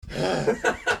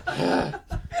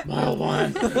Mile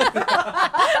one.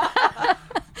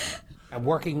 I'm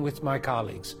working with my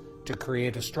colleagues to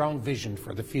create a strong vision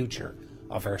for the future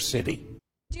of our city.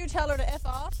 Do you tell her to F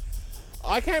off?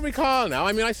 I can't recall now.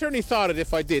 I mean, I certainly thought it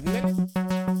if I didn't.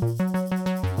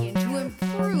 To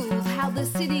improve how the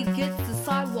city gets the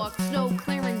sidewalk snow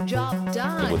clearing job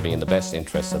done. It would be in the best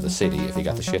interest of the city if he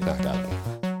got the shit knocked out of him.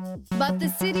 But the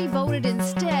city voted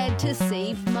instead to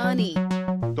save money.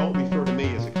 Don't refer to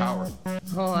me as a coward.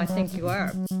 Oh, I think you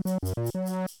are.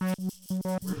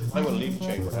 I'm going to leave the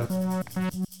chamber now.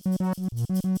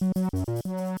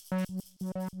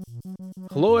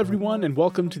 Hello, everyone, and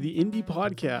welcome to the Indie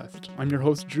Podcast. I'm your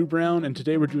host, Drew Brown, and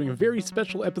today we're doing a very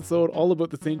special episode all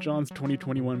about the St. John's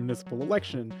 2021 municipal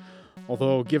election.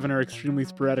 Although, given our extremely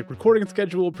sporadic recording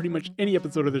schedule, pretty much any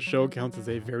episode of the show counts as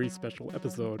a very special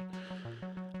episode.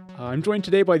 I'm joined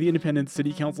today by the Independent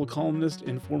City Council columnist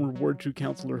and former Ward 2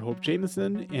 Councillor Hope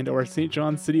Jameson and our St.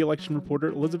 John's City election reporter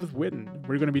Elizabeth Whitten.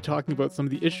 We're going to be talking about some of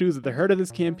the issues at the heart of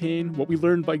this campaign, what we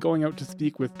learned by going out to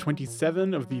speak with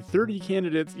 27 of the 30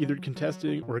 candidates either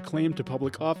contesting or acclaimed to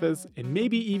public office, and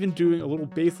maybe even doing a little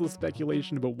baseless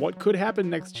speculation about what could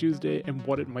happen next Tuesday and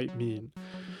what it might mean.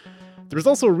 There was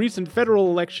also a recent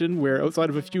federal election where, outside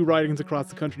of a few ridings across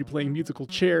the country playing musical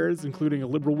chairs, including a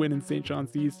Liberal win in St.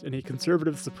 John's East and a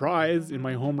Conservative surprise in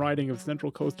my home riding of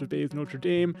Central Coast of Bays Notre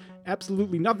Dame,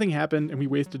 absolutely nothing happened and we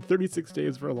wasted 36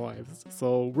 days of our lives.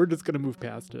 So we're just going to move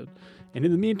past it. And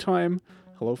in the meantime,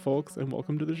 hello folks and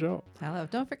welcome to the show. Hello.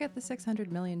 Don't forget the $600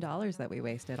 million that we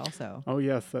wasted also. Oh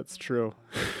yes, that's true.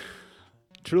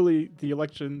 Truly, the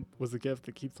election was a gift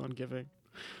that keeps on giving.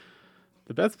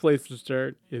 The best place to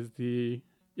start is the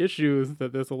issues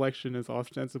that this election is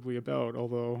ostensibly about,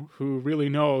 although who really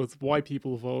knows why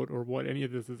people vote or what any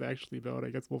of this is actually about? I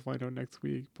guess we'll find out next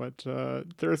week. But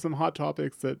there are some hot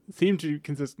topics that seem to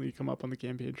consistently come up on the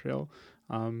campaign trail.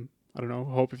 I don't know,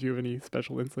 Hope, if you have any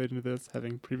special insight into this,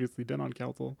 having previously been on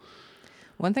council.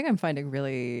 One thing I'm finding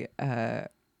really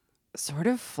sort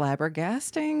of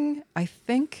flabbergasting, I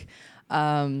think,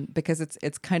 because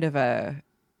it's kind of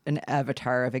an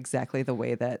avatar of exactly the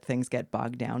way that things get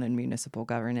bogged down in municipal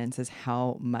governance is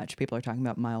how much people are talking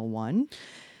about Mile One.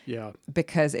 Yeah.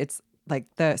 Because it's like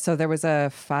so there was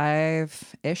a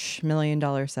 $5-ish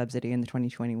million subsidy in the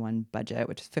 2021 budget,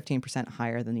 which is 15%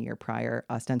 higher than the year prior,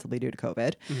 ostensibly due to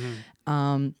COVID.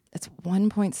 Mm-hmm. It's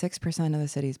 1.6% of the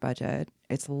city's budget.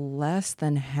 It's less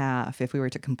than half, if we were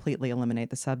to completely eliminate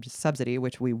the subsidy,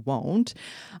 which we won't,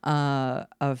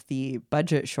 of the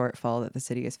budget shortfall that the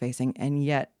city is facing. And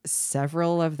yet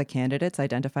several of the candidates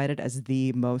identified it as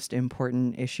the most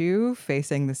important issue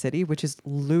facing the city, which is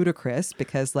ludicrous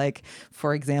because, like,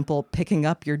 for example, picking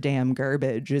up your damn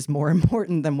garbage is more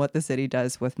important than what the city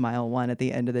does with Mile One at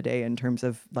the end of the day in terms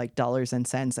of like dollars and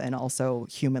cents and also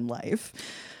human life.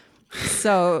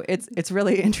 So it's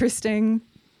really interesting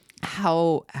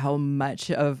how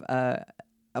much of a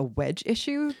wedge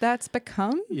issue that's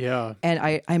become. Yeah.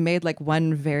 And I made like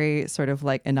one very sort of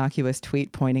like innocuous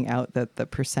tweet pointing out that the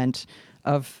percent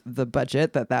of the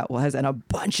budget that was, and a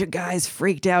bunch of guys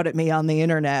freaked out at me on the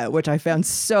internet, which I found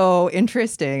so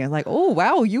interesting. And like, oh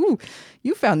wow, you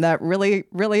found that really,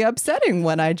 really upsetting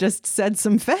when I just said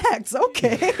some facts.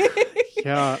 Okay.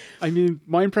 Yeah, I mean,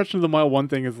 my impression of the Mile One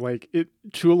thing is like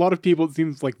to a lot of people, it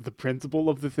seems like the principle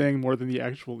of the thing more than the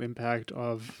actual impact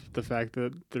of the fact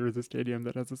that there is a stadium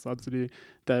that has a subsidy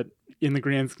that in the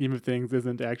grand scheme of things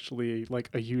isn't actually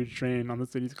like a huge drain on the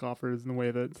city's coffers in the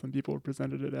way that some people have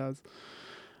presented it as.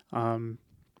 And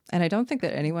I don't think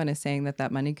that anyone is saying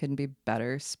that money couldn't be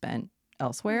better spent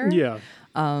elsewhere. Yeah.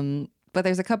 But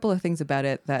there's a couple of things about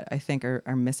it that I think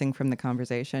are missing from the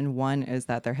conversation. One is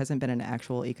that there hasn't been an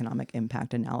actual economic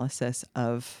impact analysis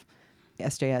of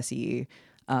SJSE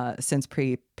since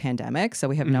pre-pandemic. So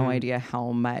we have no idea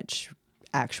how much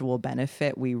actual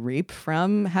benefit we reap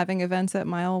from having events at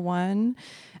Mile One.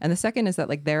 And the second is that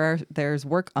like there's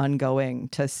work ongoing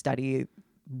to study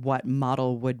what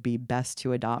model would be best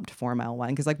to adopt for Mile One.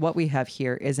 Because like what we have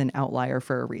here is an outlier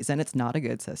for a reason. It's not a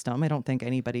good system. I don't think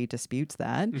anybody disputes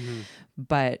that. Mm-hmm.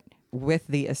 But with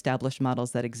the established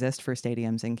models that exist for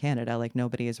stadiums in Canada, like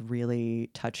nobody has really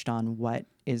touched on what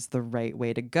is the right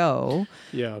way to go.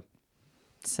 Yeah.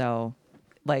 So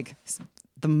like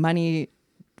the money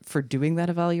for doing that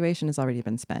evaluation has already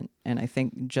been spent. And I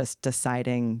think just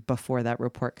deciding before that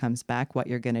report comes back what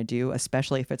you're going to do,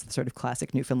 especially if it's the sort of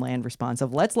classic Newfoundland response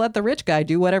of let's let the rich guy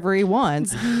do whatever he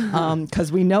wants,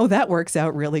 because we know that works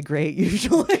out really great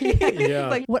usually. Yeah.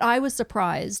 Like what I was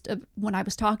surprised of when I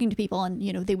was talking to people, and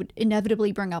they would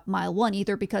inevitably bring up Mile 1,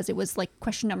 either because it was like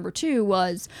question number 2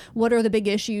 was, what are the big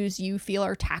issues you feel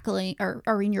are tackling or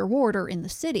are in your ward or in the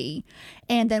city?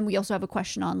 And then we also have a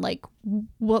question on like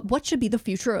what should be the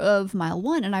future of Mile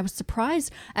 1? And I was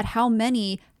surprised at how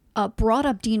many brought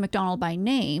up Dean McDonald by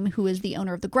name, who is the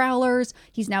owner of the Growlers.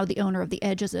 He's now the owner of the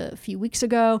Edge as a few weeks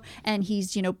ago. And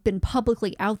he's, been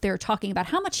publicly out there talking about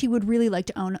how much he would really like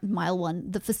to own Mile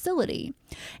 1, the facility.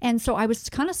 And so I was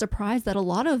kind of surprised that a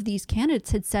lot of these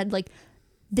candidates had said like,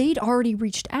 they'd already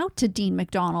reached out to Dean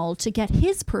McDonald to get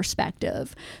his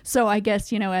perspective. So I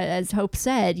guess, as Hope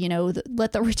said,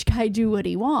 let the rich guy do what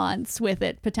he wants with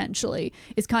it potentially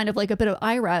is kind of like a bit of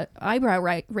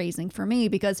eyebrow raising for me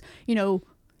because,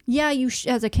 yeah,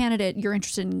 as a candidate, you're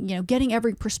interested in, getting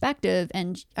every perspective.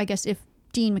 And I guess if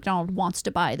Dean McDonald wants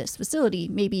to buy this facility,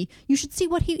 maybe you should see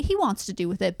what he wants to do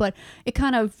with it. But it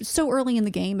kind of so early in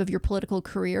the game of your political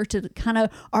career to kind of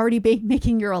already be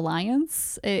making your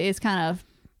alliance is kind of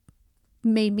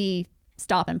made me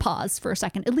stop and pause for a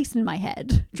second, at least in my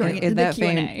head during in the that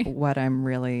Q&A. vein, what I'm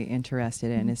really interested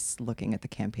in is looking at the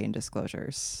campaign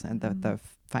disclosures and the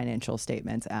financial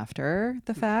statements after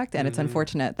the fact. And it's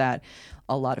unfortunate that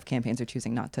a lot of campaigns are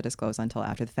choosing not to disclose until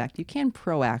after the fact. You can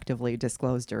proactively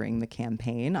disclose during the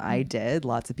campaign. I did.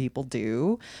 Lots of people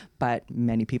do, but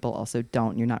many people also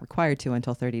don't. You're not required to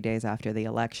until 30 days after the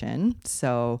election.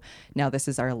 So now this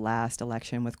is our last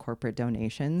election with corporate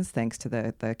donations, thanks to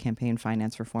the campaign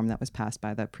finance reform that was passed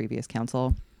by the previous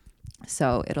council.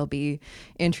 So it'll be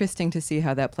interesting to see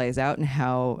how that plays out and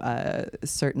how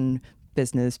certain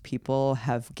business people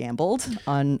have gambled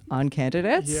on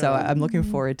candidates. Yeah. So I'm looking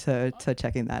forward to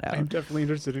checking that out. I'm definitely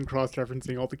interested in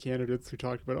cross-referencing all the candidates who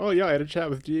talked about, oh yeah, I had a chat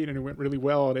with Dean and it went really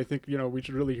well, and I think, we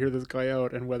should really hear this guy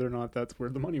out, and whether or not that's where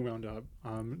the money wound up.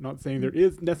 Not saying there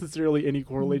is necessarily any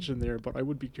correlation there, but I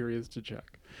would be curious to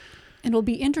check. And it'll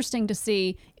be interesting to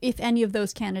see if any of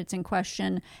those candidates in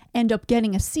question end up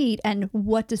getting a seat and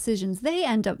what decisions they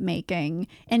end up making.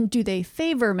 And do they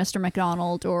favor Mr.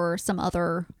 McDonald or some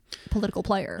other political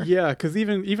player? Yeah, because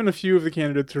even a few of the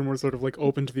candidates who were sort of like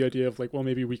open to the idea of like, well,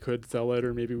 maybe we could sell it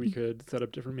or maybe we could set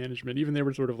up different management. Even they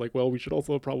were sort of like, well, we should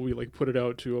also probably like put it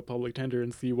out to a public tender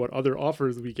and see what other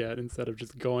offers we get instead of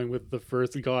just going with the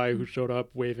first guy who showed up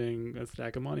waving a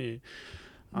stack of money.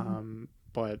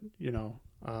 But,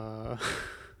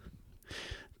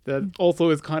 that also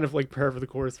is kind of like par for the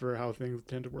course for how things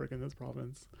tend to work in this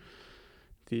province.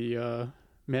 The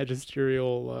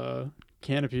magisterial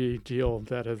canopy deal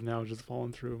that has now just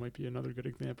fallen through might be another good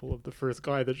example of the first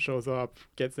guy that shows up,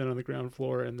 gets in on the ground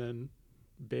floor, and then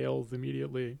bails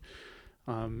immediately.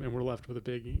 And we're left with a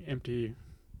big empty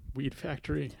weed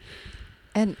factory.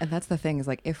 And that's the thing is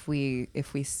like if we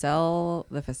sell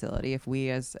the facility, if we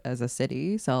as a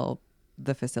city sell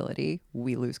the facility,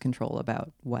 we lose control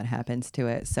about what happens to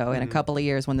it. So in a couple of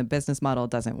years when the business model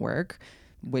doesn't work,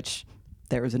 which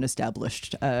there is an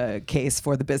established case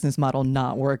for the business model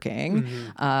not working,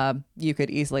 you could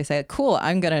easily say, cool,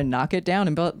 I'm going to knock it down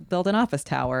and build an office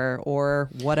tower or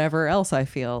whatever else I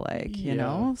feel like, you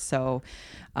know? So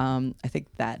I think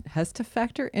that has to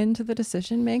factor into the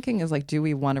decision making is like, do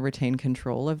we want to retain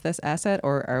control of this asset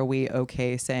or are we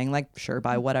okay saying like, sure,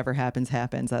 by whatever happens,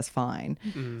 that's fine.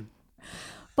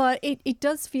 But it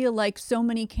does feel like so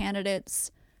many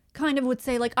candidates kind of would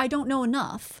say like, I don't know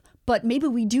enough, but maybe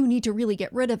we do need to really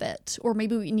get rid of it, or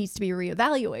maybe it needs to be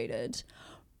reevaluated.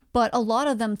 But a lot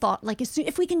of them thought like,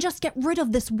 if we can just get rid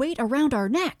of this weight around our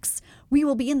necks, we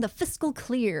will be in the fiscal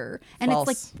clear. And False.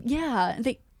 It's like, yeah,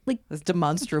 It's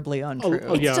demonstrably untrue.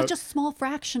 it's such a small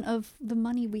fraction of the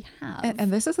money we have.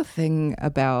 And this is the thing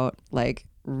about like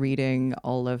reading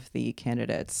all of the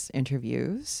candidates'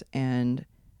 interviews, and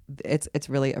it's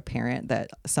really apparent that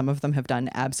some of them have done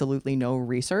absolutely no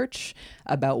research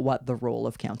about what the role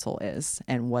of council is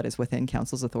and what is within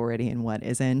council's authority and what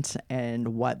isn't and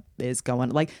what is going.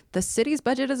 Like the city's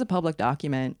budget is a public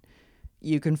document.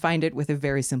 You can find it with a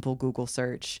very simple Google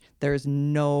search. There's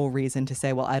no reason to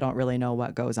say, well, I don't really know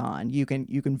what goes on. You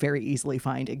can very easily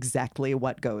find exactly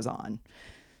what goes on.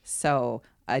 So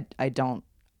I don't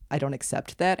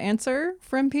accept that answer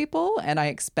from people, and I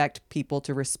expect people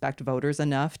to respect voters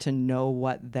enough to know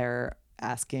what they're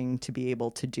asking to be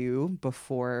able to do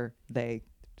before they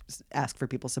ask for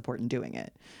people's support in doing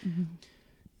it.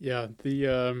 Yeah,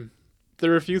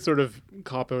 there are a few sort of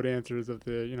cop-out answers of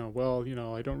the,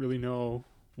 I don't really know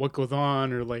what goes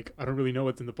on, or like I don't really know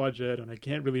what's in the budget, and I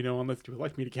can't really know unless you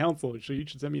elect me to council. So you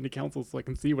should send me into council so I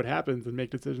can see what happens and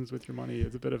make decisions with your money.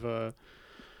 It's a bit of a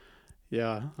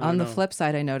On the flip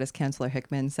side, I noticed Councillor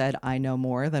Hickman said, "I know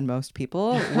more than most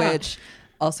people," which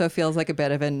also feels like a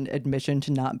bit of an admission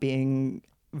to not being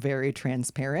very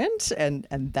transparent, and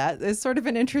that is sort of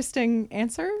an interesting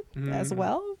answer as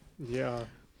well. Yeah,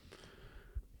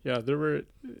 there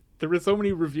were so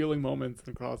many revealing moments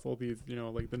across all these,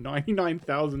 like the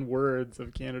 99,000 words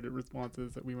of candidate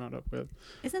responses that we wound up with.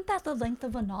 Isn't that the length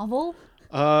of a novel?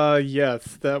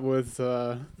 Yes, that was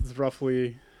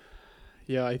roughly.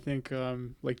 Yeah, I think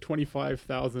like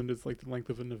 25,000 is like the length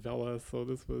of a novella. So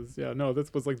this was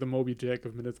like the Moby Dick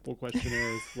of municipal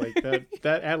questionnaires. Like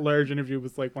that at-large interview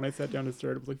was like, when I sat down to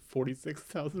start, it was like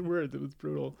 46,000 words. It was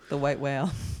brutal. The white whale.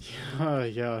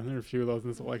 Yeah, there are a few of those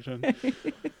in this election.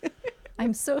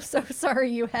 I'm so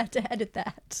sorry you had to edit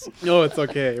that. No, it's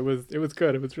okay. It was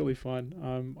good. It was really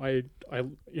fun. I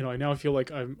now feel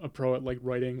like I'm a pro at like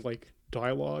writing like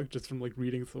dialogue just from like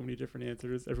reading so many different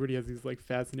answers. Everybody has these like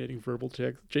fascinating verbal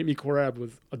tics. Jamie Korab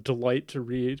was a delight to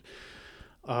read.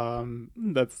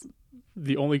 That's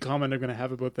the only comment I'm going to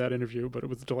have about that interview, but it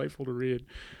was delightful to read.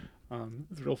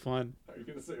 It's real fun. Are you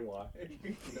gonna say why?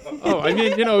 Oh, I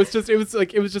mean, it was just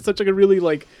such like a really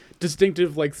like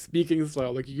distinctive like speaking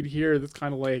style. Like you could hear this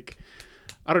kind of like,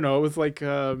 I don't know, it was like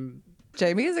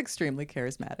Jamie is extremely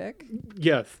charismatic.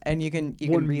 Yes. And you can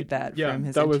read that from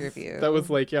his interview. That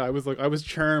was I was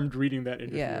charmed reading that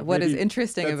interview. Yeah. What is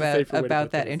interesting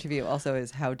about that interview also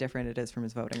is how different it is from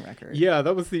his voting record. Yeah,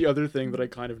 that was the other thing that I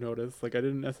kind of noticed. Like I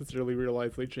didn't necessarily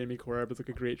realize like Jamie Korab was like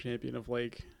a great champion of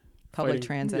like public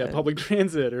transit. Yeah, public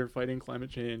transit or fighting climate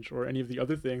change or any of the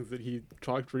other things that he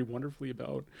talked very wonderfully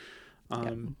about.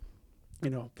 But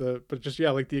just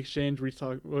like the exchange we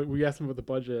asked him about the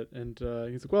budget, and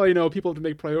he's like, well, people have to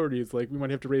make priorities. Like we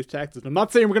might have to raise taxes. And I'm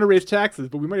not saying we're going to raise taxes,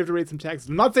 but we might have to raise some taxes.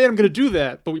 I'm not saying I'm going to do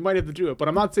that, but we might have to do it. But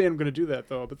I'm not saying I'm going to do that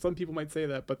though. But some people might say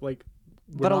that. But like,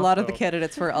 but a lot of the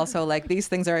candidates were also like, these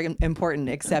things are important,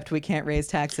 except we can't raise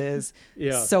taxes.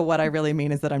 Yeah. So what I really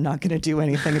mean is that I'm not going to do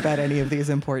anything about any of these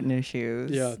important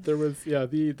issues. Yeah, there was. Yeah,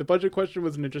 the budget question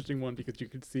was an interesting one because you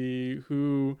could see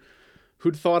who'd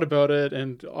thought about it,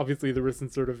 and obviously there was some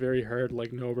sort of very hard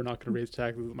like, no, we're not going to raise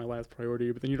taxes, it's my last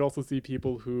priority. But then you'd also see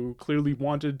people who clearly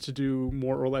wanted to do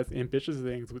more or less ambitious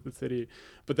things with the city,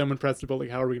 but then when pressed about like,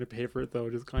 how are we going to pay for it though,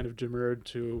 just kind of demurred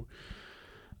to,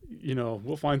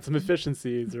 we'll find some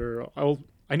efficiencies, or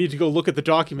I need to go look at the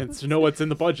documents to know what's in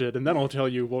the budget, and then I'll tell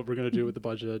you what we're going to do with the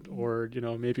budget. Or,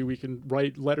 maybe we can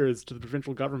write letters to the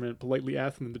provincial government politely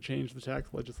asking them to change the tax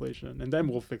legislation, and then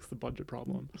we'll fix the budget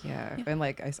problem. Yeah. And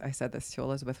like I said this to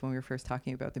Elizabeth when we were first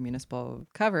talking about the municipal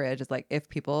coverage, it's like, if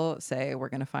people say we're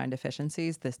going to find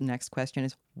efficiencies, this next question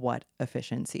is what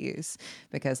efficiencies?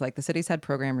 Because like the city's had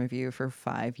program review for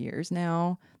 5 years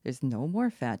now. There's no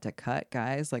more fat to cut,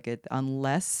 guys. Like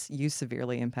unless you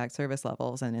severely impact service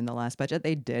levels. And in the last budget,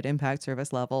 they did impact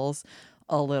service levels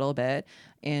a little bit.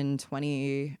 In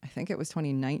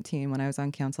 2019, when I was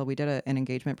on council, we did an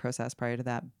engagement process prior to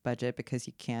that budget, because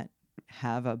you can't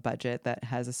have a budget that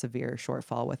has a severe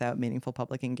shortfall without meaningful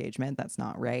public engagement. That's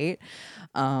not right.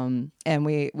 And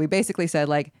we basically said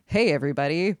like, hey,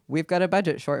 everybody, we've got a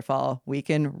budget shortfall. We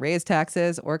can raise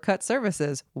taxes or cut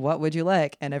services. What would you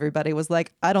like? And everybody was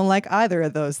like, I don't like either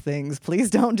of those things.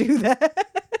 Please don't do that.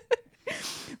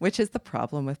 Which is the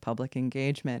problem with public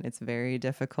engagement. It's very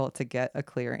difficult to get a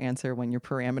clear answer when your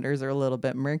parameters are a little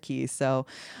bit murky. So,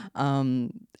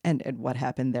 and what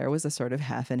happened there was a sort of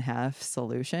half and half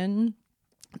solution.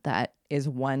 That is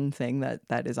one thing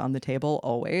that is on the table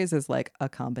always, is like a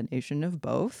combination of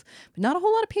both. But not a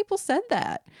whole lot of people said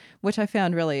that, which I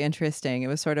found really interesting. It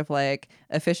was sort of like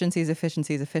efficiencies,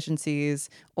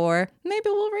 or maybe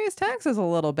we'll raise taxes a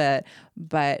little bit.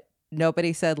 But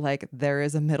nobody said like there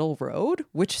is a middle road,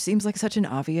 which seems like such an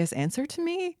obvious answer to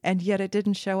me. And yet it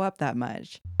didn't show up that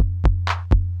much.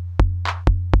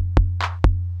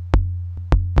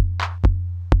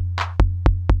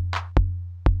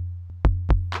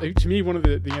 To me, one of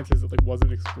the answers that like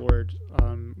wasn't explored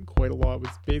quite a lot was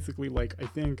basically like, I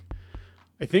think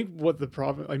what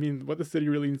the city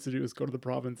really needs to do is go to the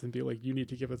province and be like, you need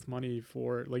to give us money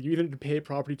for, like, you either need to pay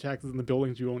property taxes on the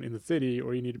buildings you own in the city,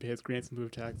 or you need to pay us grants in lieu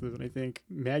of taxes. And I think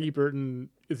Maggie Burton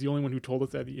is the only one who told us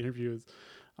that at the interviews.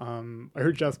 I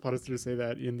heard Jess Potter say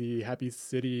that in the Happy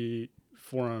City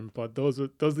forum, but those are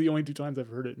the only two times I've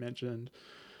heard it mentioned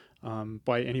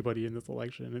by anybody in this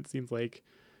election. It seems like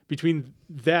between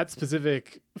that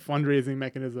specific fundraising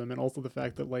mechanism and also the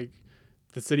fact that like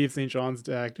the City of St. John's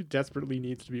Act desperately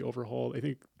needs to be overhauled, I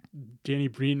think Danny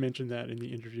Breen mentioned that in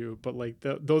the interview, but like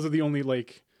those are the only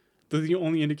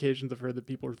indications I've heard that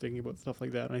people are thinking about stuff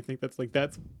like that. And I think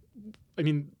I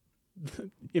mean,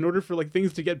 in order for like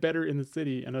things to get better in the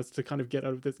city and us to kind of get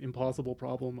out of this impossible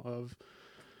problem of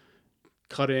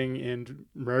cutting and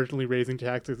marginally raising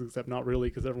taxes, except not really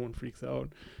because everyone freaks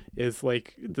out, is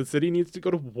like the city needs to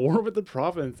go to war with the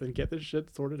province and get this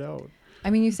shit sorted out. I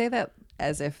mean, you say that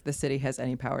as if the city has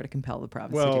any power to compel the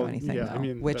province to do anything, yeah, though, I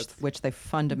mean, which they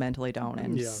fundamentally don't.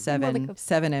 And Yeah. seven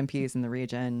MPs in the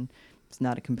region, it's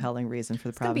not a compelling reason for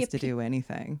the province to do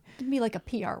anything. It'd be like a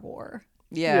PR war.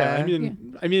 Yeah.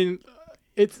 I mean,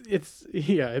 it's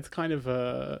kind of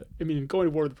I mean, going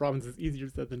to war with the province is easier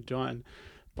said than done.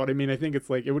 But I mean, I think it's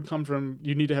like it would come from,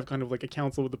 you need to have kind of like a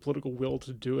council with the political will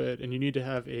to do it, and you need to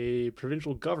have a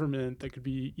provincial government that could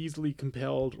be easily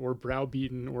compelled or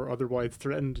browbeaten or otherwise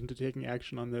threatened into taking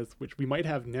action on this, which we might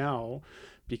have now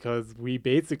because we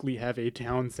basically have a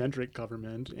town-centric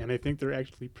government, and I think they're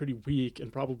actually pretty weak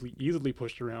and probably easily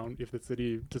pushed around if the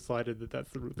city decided that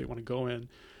that's the route they want to go in.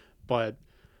 But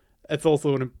it's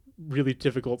also a really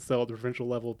difficult sell at the provincial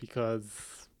level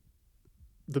because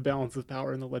the balance of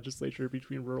power in the legislature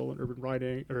between rural and urban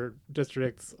riding or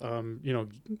districts,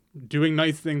 doing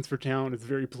nice things for town is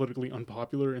very politically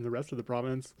unpopular in the rest of the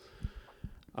province.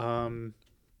 And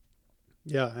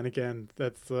again,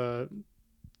 that's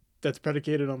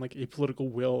predicated on like a political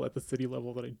will at the city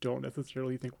level that I don't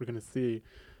necessarily think we're going to see,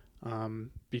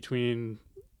 between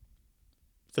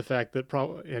the fact that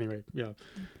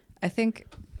I think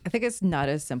it's not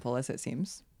as simple as it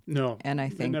seems. No, and I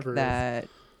think never that,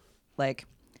 like,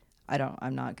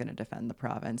 I'm not going to defend the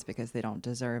province because they don't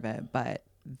deserve it, but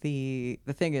the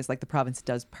thing is, like, the province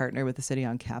does partner with the city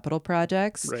on capital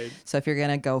projects. Right. So if you're going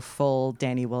to go full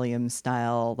Danny Williams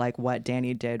style, like what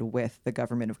Danny did with the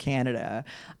government of Canada,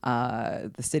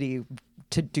 the city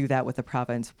to do that with the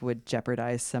province would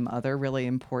jeopardize some other really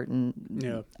important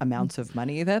amounts of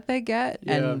money that they get.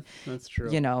 Yeah, and that's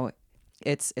true.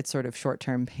 It's sort of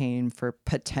short-term pain for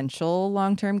potential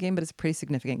long-term gain, but it's a pretty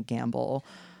significant gamble.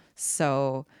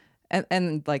 So,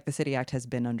 and like the City Act has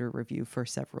been under review for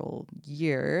several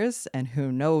years, and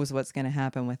who knows what's going to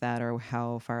happen with that or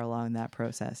how far along that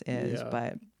process is. Yeah.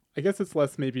 But I guess it's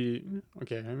less I'm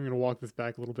going to walk this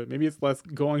back a little bit. Maybe it's less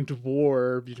going to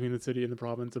war between the city and the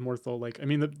province and more so like, I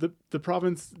mean, the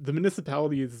province, the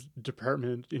municipalities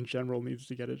department in general needs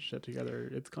to get its shit together.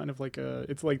 It's kind of like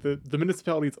it's like the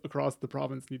municipalities across the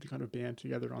province need to kind of band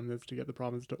together on this to get the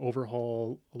province to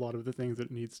overhaul a lot of the things that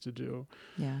it needs to do.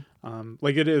 yeah.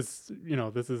 Like it is,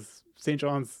 this is, St.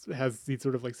 John's has these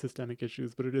sort of like systemic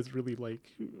issues, but it is really like,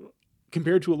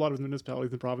 compared to a lot of the municipalities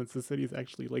in the province, the city is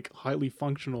actually like highly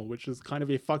functional, which is kind of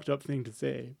a fucked up thing to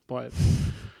say. But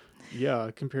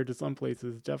yeah, compared to some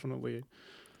places, definitely.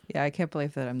 Yeah, I can't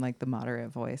believe that I'm like the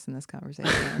moderate voice in this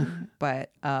conversation.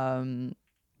 But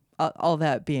all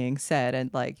that being said, and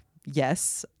like,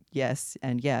 yes,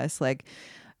 and yes, like,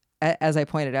 as I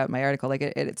pointed out in my article, like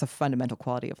it's a fundamental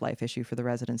quality of life issue for the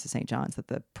residents of St. John's that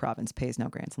the province pays no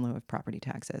grants in lieu of property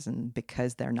taxes. And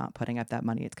because they're not putting up that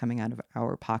money, it's coming out of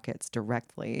our pockets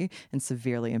directly and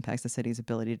severely impacts the city's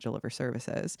ability to deliver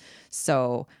services.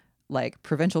 So like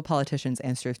provincial politicians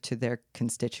answer to their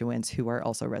constituents who are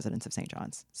also residents of St.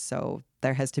 John's. So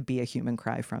there has to be a human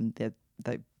cry from the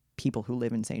people who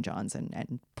live in St. John's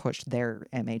and push their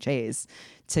MHAs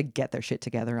to get their shit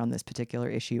together on this particular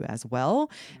issue as well.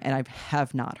 And I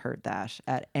have not heard that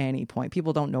at any point.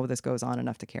 People don't know this goes on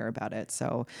enough to care about it.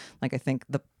 So like, I think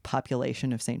the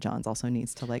population of St. John's also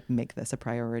needs to like make this a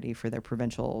priority for their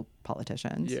provincial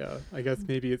politicians. Yeah, I guess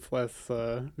maybe it's less,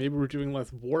 maybe we're doing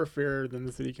less warfare than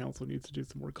the city council needs to do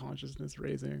some more consciousness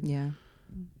raising. Yeah.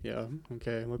 Yeah.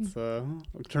 Okay. Let's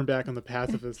turn back on the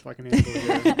pacifist fucking angle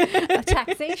here.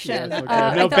 Taxation. Yes, okay.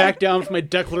 Now back down from my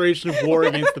declaration of war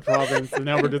against the province, and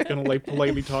now we're just gonna like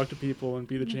politely talk to people and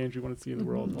be the change we want to see in the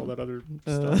world. All that other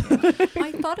stuff.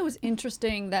 I thought it was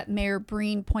interesting that Mayor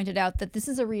Breen pointed out that this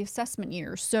is a reassessment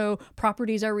year. So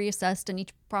properties are reassessed and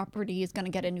each property is going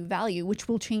to get a new value, which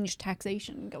will change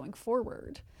taxation going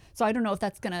forward. So I don't know if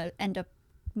that's going to end up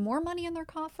more money in their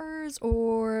coffers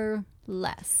or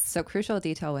less. So crucial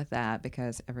detail with that,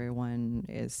 because everyone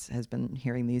has been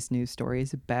hearing these news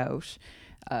stories about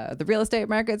the real estate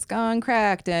market's gone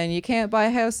cracked and you can't buy a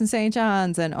house in St.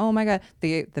 John's, and oh my God,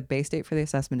 the base date for the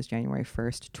assessment is January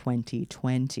 1st,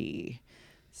 2020.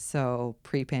 So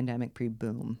pre-pandemic,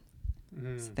 pre-boom.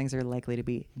 So things are likely to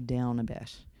be down a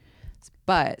bit.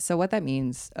 But so what that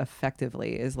means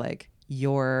effectively is like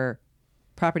your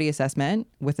property assessment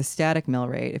with a static mill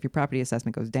rate, if your property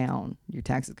assessment goes down, your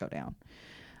taxes go down.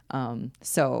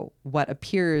 So what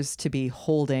appears to be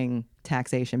holding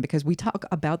taxation, because we talk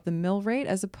about the mill rate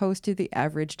as opposed to the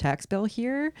average tax bill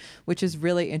here, which is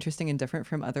really interesting and different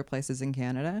from other places in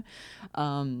Canada.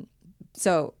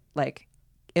 So like,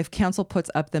 if council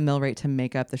puts up the mill rate to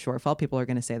make up the shortfall, people are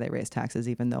going to say they raise taxes,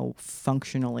 even though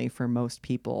functionally for most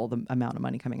people, the amount of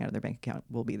money coming out of their bank account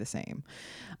will be the same.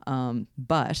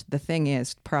 But the thing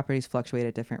is, properties fluctuate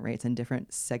at different rates, and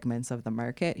different segments of the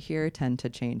market here tend to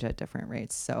change at different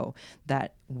rates. So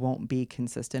that won't be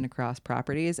consistent across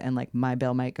properties, and like my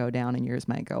bill might go down and yours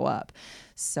might go up.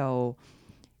 So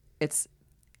it's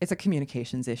a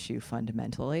communications issue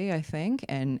fundamentally, I think.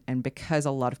 And because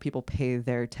a lot of people pay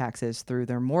their taxes through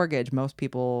their mortgage, most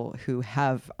people who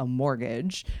have a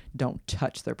mortgage don't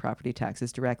touch their property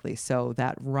taxes directly. So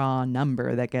that raw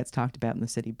number that gets talked about in the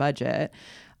city budget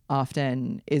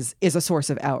often is a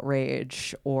source of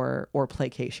outrage or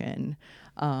placation.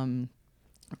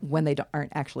 When they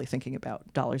aren't actually thinking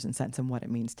about dollars and cents and what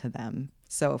it means to them.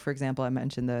 So, for example, I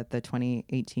mentioned the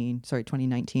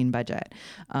 2019 budget.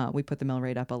 We put the mill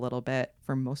rate up a little bit.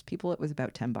 For most people, it was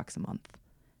about $10 a month,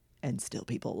 and still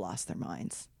people lost their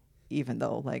minds. Even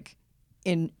though, like,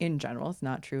 in general, it's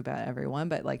not true about everyone,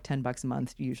 but like $10 a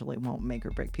month usually won't make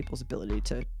or break people's ability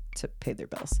to pay their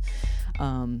bills.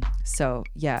 So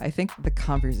yeah, I think the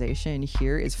conversation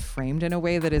here is framed in a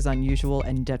way that is unusual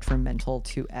and detrimental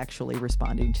to actually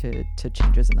responding to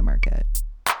changes in the market.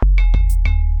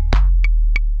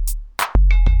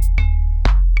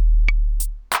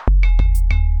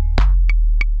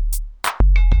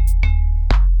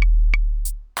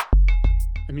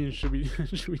 I mean, should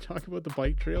we talk about the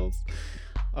bike trails?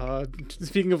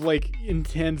 Speaking of like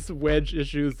intense wedge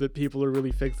issues that people are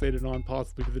really fixated on,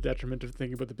 possibly to the detriment of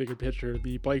thinking about the bigger picture,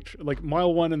 the like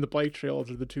Mile 1 and the bike trails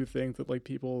are the two things that like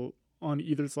people on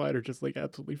either side are just like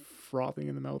absolutely frothing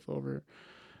in the mouth over.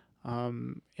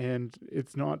 And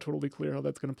it's not totally clear how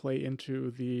that's going to play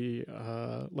into the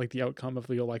like the outcome of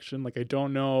the election. Like, I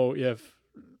don't know if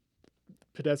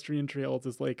pedestrian trails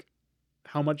is like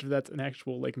how much of that's an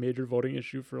actual like major voting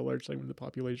issue for a large segment of the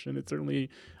population. It's certainly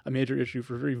a major issue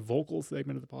for a very vocal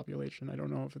segment of the population. I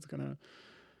don't know if it's going to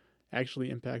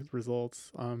actually impact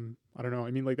results. I don't know.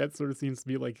 I mean, like, that sort of seems to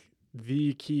be like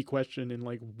the key question in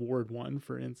like Ward 1,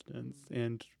 for instance.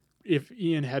 And if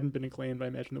Ian hadn't been acclaimed, I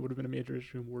imagine that would have been a major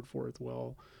issue in Ward 4 as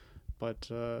well.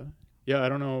 But yeah, I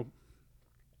don't know.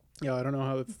 Yeah, I don't know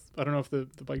how that's. I don't know if the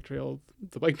bike trails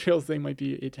thing might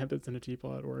be a tempest in a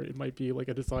teapot, or it might be like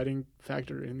a deciding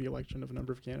factor in the election of a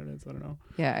number of candidates. I don't know.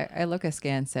 Yeah, I look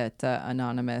askance at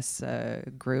anonymous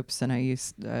groups, and I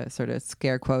use sort of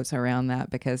scare quotes around that,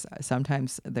 because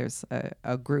sometimes there's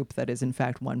a group that is in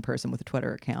fact one person with a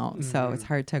Twitter account, mm-hmm. So it's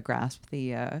hard to grasp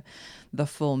the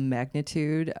full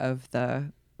magnitude of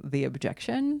the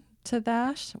objection to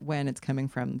that when it's coming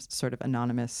from sort of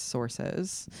anonymous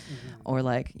sources, mm-hmm. or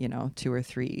like, you know, 2 or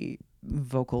 3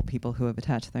 vocal people who have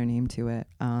attached their name to it.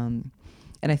 And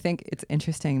I think it's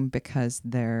interesting because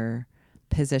their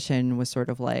position was sort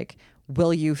of like,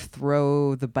 will you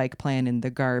throw the bike plan in the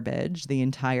garbage, the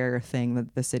entire thing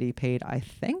that the city paid, I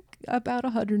think, about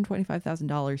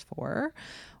 $125,000 for,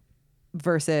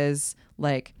 versus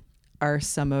like, are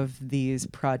some of these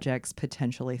projects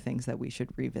potentially things that we should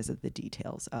revisit the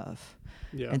details of?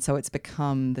 Yeah. And so it's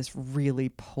become this really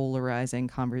polarizing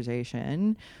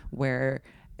conversation where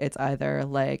it's either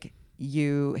like,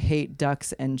 you hate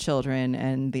ducks and children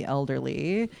and the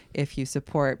elderly if you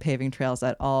support paving trails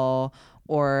at all,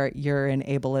 or you're an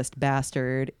ableist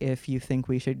bastard if you think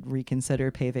we should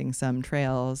reconsider paving some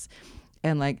trails.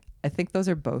 And like, I think those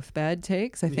are both bad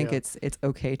takes. I think it's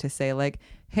okay to say like,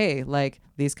 hey, like,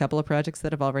 these couple of projects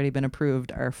that have already been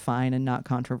approved are fine and not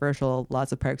controversial.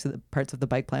 Lots of parts of the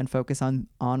bike plan focus on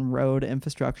road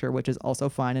infrastructure, which is also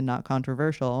fine and not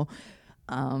controversial.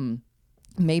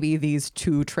 Maybe these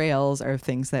 2 trails are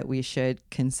things that we should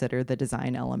consider the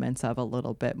design elements of a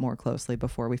little bit more closely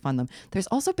before we fund them. There's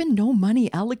also been no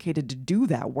money allocated to do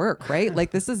that work, right?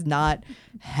 Like, this is not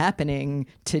happening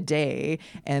today.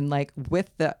 And like,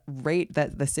 with the rate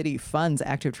that the city funds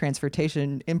active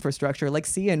transportation infrastructure, like,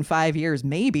 see in 5 years,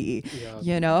 maybe,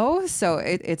 you know? So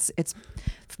it's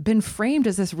been framed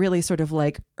as this really sort of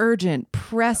like urgent,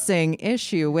 pressing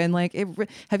issue when like,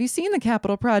 have you seen the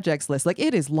capital projects list? Like,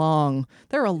 it is long.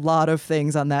 There are a lot of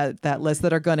things on that list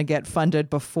that are going to get funded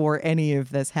before any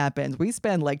of this happens. We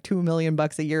spend like $2 million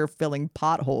a year filling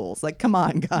potholes. Like, come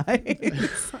on,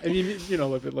 guys. I mean, you know,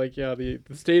 like, yeah, the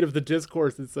state of the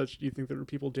discourse is such. Do you think there are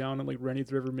people down in like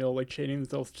Rennie's River Mill like chaining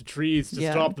themselves to trees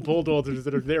to stop the bulldozers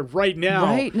that are there right now?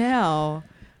 Right now.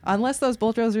 Unless those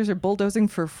bulldozers are bulldozing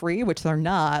for free, which they're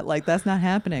not, like, that's not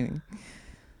happening.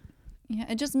 Yeah,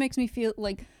 it just makes me feel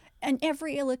like, in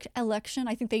every election,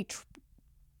 I think they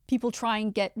people try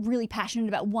and get really passionate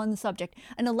about one subject.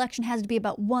 An election has to be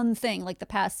about one thing, like the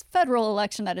past federal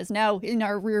election that is now in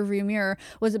our rearview mirror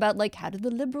was about like how did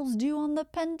the Liberals do on the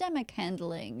pandemic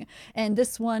handling, and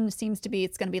this one seems to be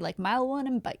it's going to be like mile one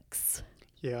and bikes.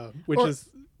 Yeah, which is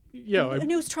and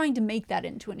it was trying to make that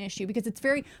into an issue because it's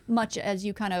very much, as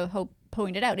you kind of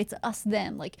pointed out, it's us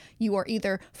them. Like you are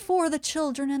either for the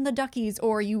children and the duckies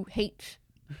or you hate.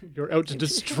 You're out to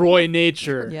destroy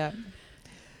nature. Yeah.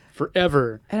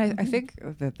 Forever. And I think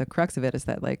the crux of it is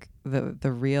that like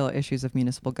the real issues of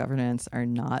municipal governance are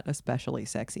not especially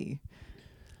sexy.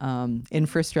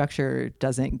 Infrastructure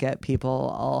doesn't get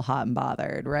people all hot and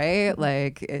bothered, right?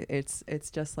 Like it's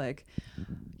just like,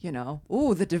 you know,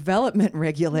 ooh, the development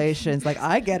regulations. Like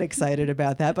I get excited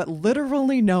about that, but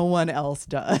literally no one else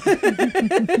does.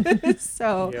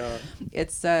 So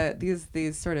it's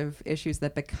these sort of issues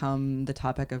that become the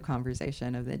topic of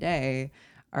conversation of the day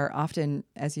are often,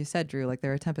 as you said, Drew, like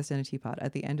they're a tempest in a teapot.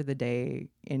 At the end of the day,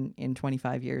 in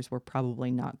 25 years, we're probably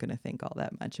not going to think all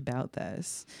that much about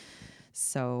this.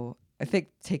 So I think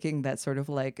taking that sort of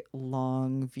like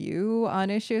long view on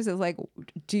issues is like,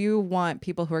 do you want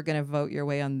people who are going to vote your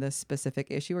way on this specific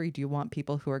issue, or do you want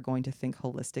people who are going to think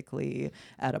holistically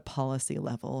at a policy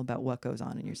level about what goes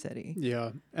on in your city?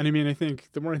 Yeah. And I mean, I think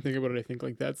the more I think about it, I think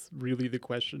like that's really the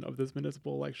question of this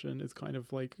municipal election is kind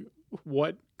of like,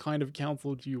 what kind of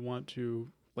council do you want to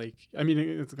like, I mean,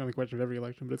 it's kind of the question of every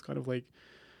election, but it's kind of like,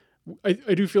 I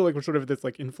do feel like we're sort of at this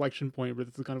like inflection point where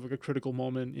this is kind of like a critical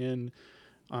moment in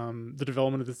the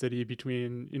development of the city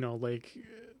between, you know, like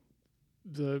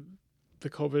the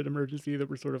COVID emergency that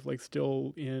we're sort of like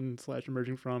still in /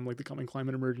 emerging from, like the coming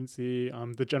climate emergency,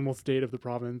 the general state of the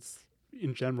province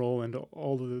in general, and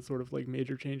all of the sort of like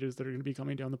major changes that are going to be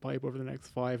coming down the pipe over the next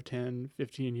 5, 10,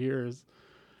 15 years.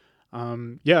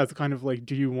 It's kind of like,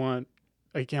 do you want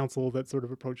a council that sort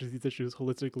of approaches these issues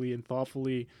holistically and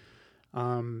thoughtfully?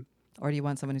 Or do you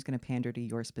want someone who's going to pander to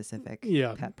your specific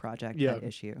pet project, pet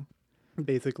issue?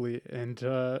 Basically. And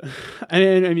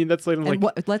I mean, that's like,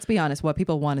 let's be honest, what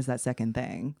people want is that second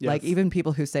thing. Yes. Like even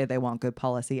people who say they want good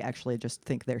policy actually just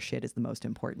think their shit is the most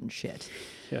important shit.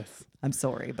 Yes. I'm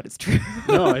sorry, but it's true.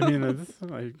 No, I mean,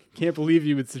 I can't believe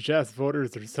you would suggest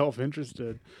voters are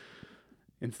self-interested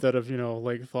instead of, you know,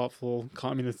 like thoughtful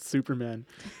communist supermen.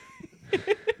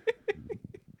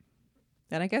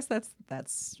 And I guess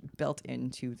that's built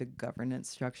into the governance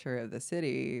structure of the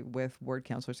city with ward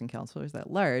councillors and councillors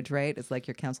at large, right? It's like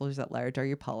your councillors at large are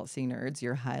your policy nerds,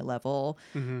 your high level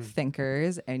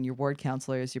thinkers, and your ward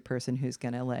councillor is your person who's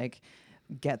gonna like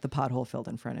get the pothole filled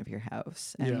in front of your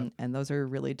house. And those are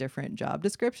really different job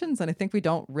descriptions, and I think we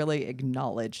don't really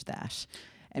acknowledge that.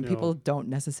 And people don't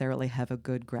necessarily have a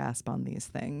good grasp on these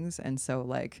things. And so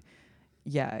like,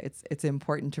 yeah, it's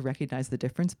important to recognize the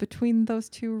difference between those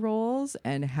two roles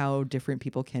and how different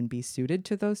people can be suited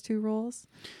to those two roles.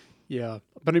 Yeah.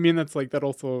 But I mean, that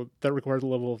requires a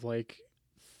level of like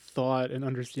thought and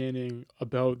understanding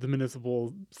about the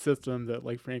municipal system that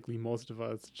like, frankly, most of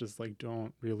us just like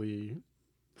don't really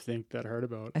think that hard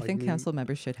about. I think council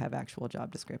members should have actual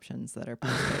job descriptions that are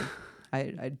posted.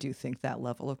 I do think that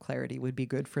level of clarity would be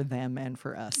good for them and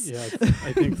for us. Yeah,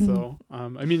 I think so.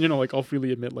 I mean, you know, like I'll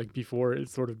freely admit, like before it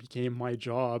sort of became my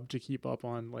job to keep up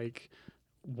on like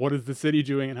what is the city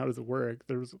doing and how does it work.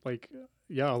 There was like,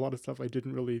 a lot of stuff I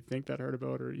didn't really think that hard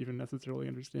about or even necessarily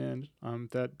understand.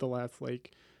 That the last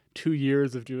like 2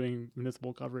 years of doing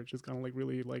municipal coverage has kind of like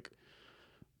really like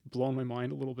blown my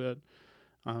mind a little bit.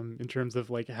 In terms of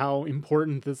like how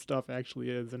important this stuff actually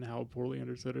is and how poorly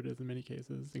understood it is in many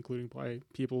cases, including by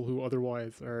people who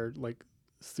otherwise are like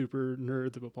super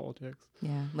nerds about politics.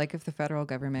 Yeah, like if the federal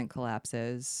government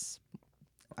collapses,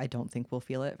 I don't think we'll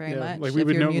feel it very much. Like if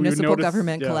your municipal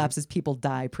government collapses, people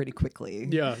die pretty quickly.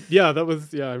 Yeah, that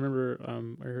was, I remember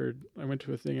I went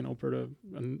to a thing in Alberta,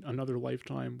 Another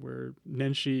Lifetime, where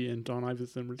Nenshi and Don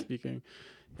Iveson were speaking.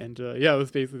 And it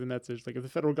was basically the message, like if the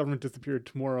federal government disappeared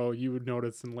tomorrow, you would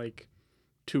notice in like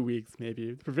 2 weeks maybe.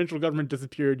 If the provincial government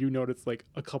disappeared, you notice like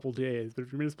a couple days. But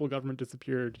if your municipal government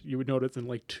disappeared, you would notice in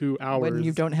like 2 hours. When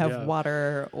you don't have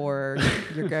water or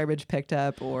your garbage picked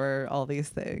up or all these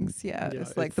things.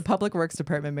 It's like the public works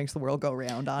department makes the world go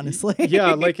round, honestly.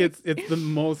 Like it's the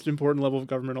most important level of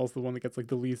government, also the one that gets like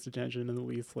the least attention and the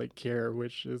least like care,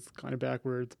 which is kind of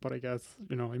backwards. But I guess,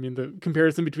 you know, I mean, the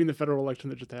comparison between the federal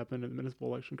election that just happened and the municipal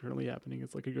election currently happening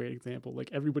is like a great example. Like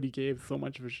everybody gave so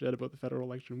much of a shit about the federal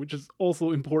election, which is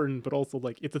also important, but also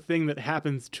like it's a thing that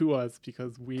happens to us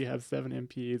because we have 7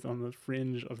 MPs on the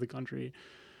fringe of the country.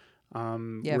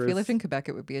 If we lived in Quebec,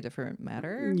 it would be a different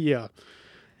matter. Yeah.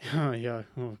 Yeah. Oh,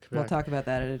 We'll Quebec. talk about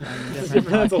that at a different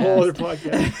That's a whole other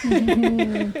podcast.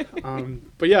 podcast.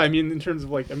 But yeah, I mean, in terms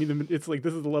of like, I mean, it's like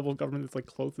this is the level of government that's like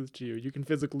closest to you. You can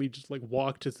physically just like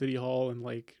walk to City Hall and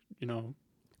like, you know.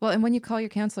 Well, and when you call your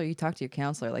counselor, you talk to your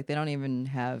counselor. Like they don't even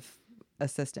have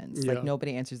assistants. Yeah. Like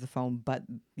nobody answers the phone but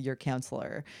your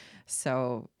counselor.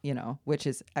 So, you know, which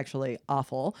is actually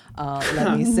awful,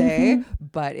 let me say.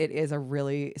 But it is a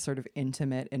really sort of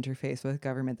intimate interface with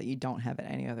government that you don't have at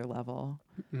any other level.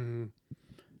 Mm-hmm.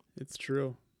 It's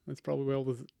true. That's probably why all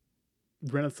the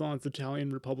Renaissance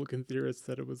Italian Republican theorists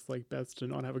said it was like best to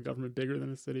not have a government bigger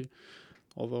than a city.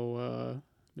 Although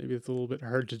maybe it's a little bit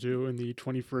hard to do in the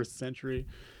 21st century.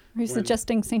 Are you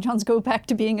suggesting St. John's go back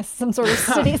to being some sort of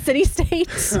city-state?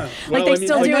 Well, like they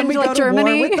still do in we like go to war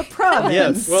Germany? with the province.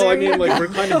 Yes. Well, I mean, like we're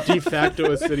kind of de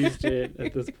facto a city-state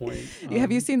at this point. Have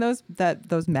you seen those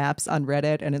maps on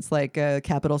Reddit? And it's like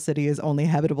capital city is only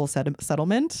habitable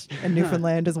settlement, and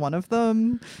Newfoundland is one of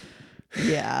them.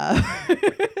 Yeah.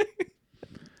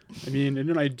 I mean, in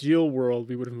an ideal world,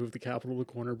 we would have moved the capital to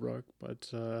Corner Brook, but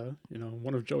you know,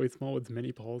 one of Joey Smallwood's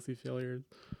many policy failures.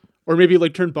 Or maybe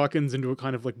like turn Buckins into a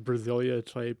kind of like Brasilia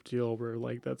type deal where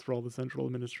like that's where all the central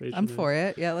administration I'm is. for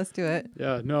it. Yeah, let's do it.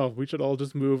 Yeah, no, we should all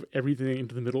just move everything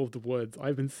into the middle of the woods.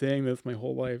 I've been saying this my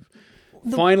whole life.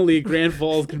 Finally, Grand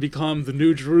Falls can become the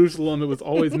new Jerusalem it was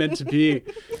always meant to be.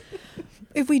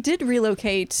 If we did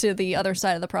relocate to the other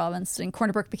side of the province and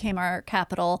Corner Brook became our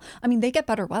capital, I mean, they get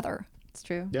better weather. It's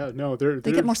true. Yeah, no,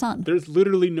 They get more sun. There's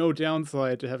literally no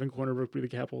downside to having Corner Brook be the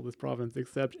capital of this province,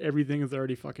 except everything is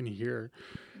already fucking here.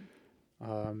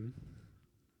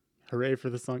 Hooray for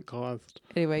the sunk cost.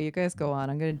 Anyway, you guys go on.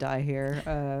 I'm going to die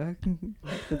here.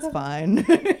 It's fine.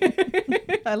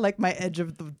 I like my edge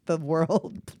of the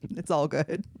world. It's all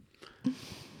good.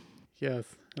 Yes,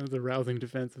 that was a rousing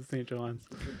defense of St. John's.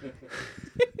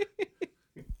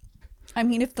 I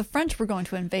mean, if the French were going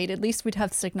to invade, at least we'd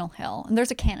have Signal Hill. And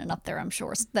there's a cannon up there, I'm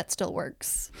sure. That still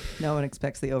works. No one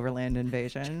expects the overland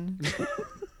invasion.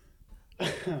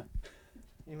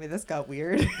 Anyway, this got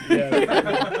weird.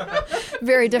 Yeah.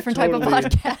 Very different type of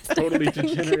podcast. Totally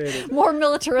degenerated. More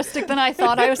militaristic than I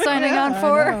thought I was signing on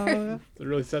for. It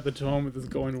really set the tone with this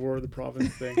going to war with the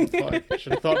province thing. I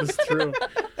should have thought this through.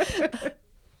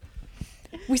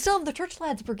 We still have the Church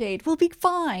Lads Brigade. We'll be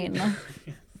fine. Yes,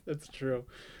 that's true.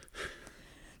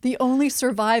 The only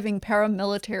surviving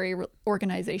paramilitary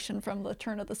organization from the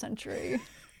turn of the century.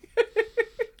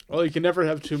 Well, you can never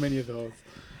have too many of those.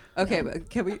 Okay, but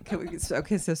can we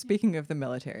okay, so speaking of the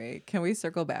military, can we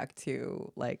circle back to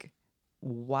like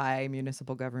why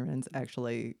municipal governments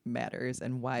actually matters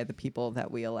and why the people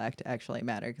that we elect actually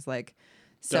matter? Because like,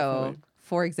 so Definitely.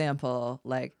 for example,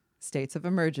 like states of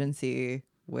emergency,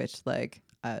 which like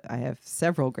I have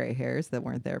several gray hairs that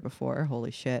weren't there before.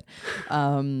 Holy shit.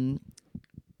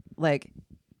 Like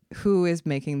who is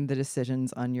making the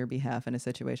decisions on your behalf in a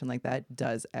situation like that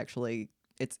does actually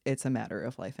it's a matter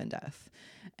of life and death.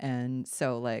 And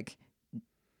so like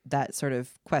that sort of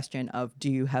question of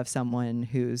do you have someone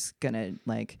who's gonna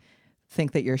like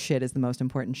think that your shit is the most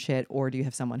important shit, or do you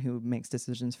have someone who makes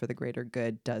decisions for the greater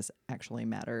good does actually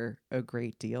matter a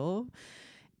great deal.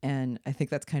 And I think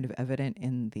that's kind of evident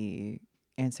in the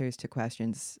answers to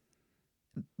questions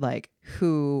like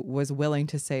who was willing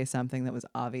to say something that was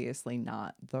obviously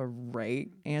not the right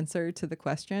answer to the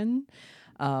question,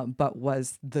 but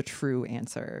was the true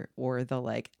answer or the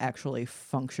like actually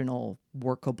functional,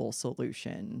 workable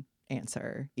solution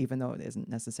answer, even though it isn't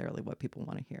necessarily what people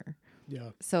want to hear.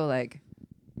 Yeah. So like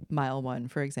Mile One,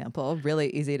 for example, really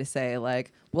easy to say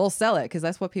like, we'll sell it because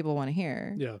that's what people want to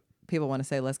hear. Yeah. People want to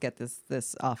say, let's get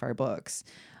this off our books.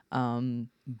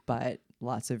 But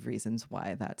lots of reasons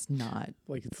why that's not.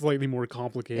 Like it's slightly more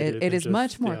complicated. It is just,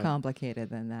 much more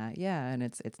complicated than that. Yeah. And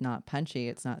it's not punchy.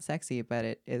 It's not sexy, but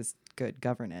it is good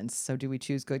governance. So do we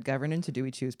choose good governance or do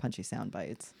we choose punchy sound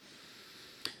bites?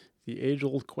 The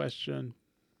age-old question.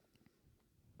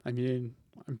 I mean,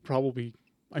 I'm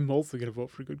mostly going to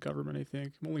vote for good government, I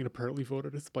think. I'm only going to partly vote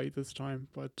out of spite this time.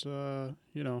 But,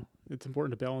 you know, it's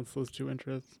important to balance those two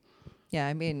interests. Yeah,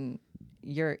 I mean,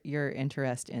 your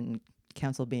interest in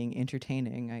council being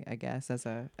entertaining, I guess, as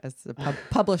a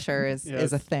publisher is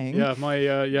a thing. Yeah,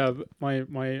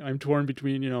 I'm torn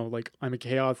between, you know, like I'm a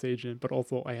chaos agent, but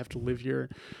also I have to live here.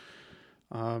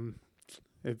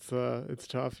 It's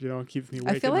tough, you know. It keeps me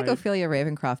awake. I feel at like night. Ophelia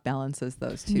Ravencroft balances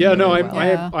those two. Yeah, no, really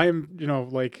well. I'm, you know,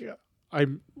 like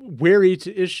I'm wary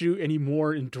to issue any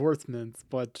more endorsements,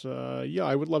 but yeah,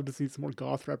 I would love to see some more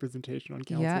goth representation on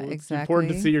council. Yeah, It's exactly.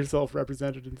 important to see yourself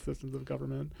represented in systems of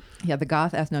government. Yeah, the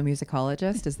goth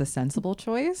ethnomusicologist is the sensible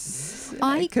choice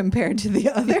I- compared to the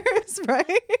others,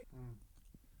 right?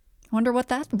 Wonder what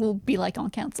that will be like on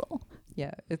council.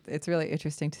 Yeah, it's really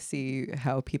interesting to see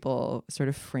how people sort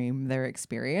of frame their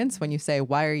experience when you say,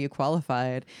 why are you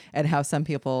qualified? And how some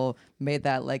people made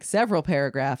that like several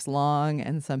paragraphs long,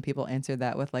 and some people answered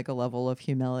that with like a level of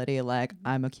humility, like,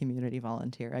 I'm a community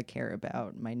volunteer, I care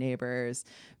about my neighbors,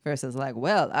 versus like,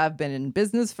 well, I've been in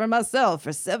business for myself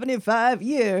for 75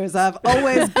 years. I've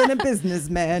always been a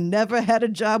businessman, never had a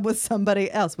job with somebody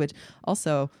else, which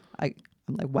also I'm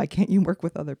like, why can't you work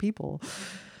with other people?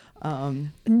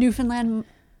 Newfoundland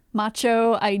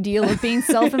macho ideal of being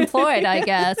self-employed, I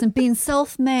guess, and being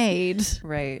self-made.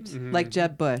 Right. Like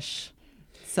Jeb Bush,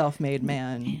 self-made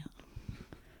man.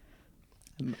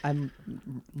 I'm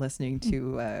listening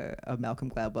to a Malcolm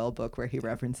Gladwell book where he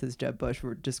references Jeb Bush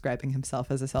describing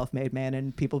himself as a self-made man,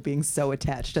 and people being so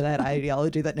attached to that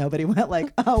ideology that nobody went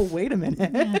like, oh, wait a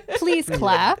minute. Please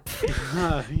clap.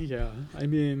 Yeah, I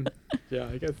mean, yeah,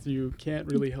 I guess you can't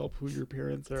really help who your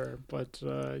parents are, but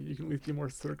you can at least be more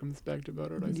circumspect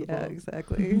about it, I suppose. Yeah,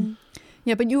 exactly.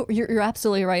 Yeah, but you're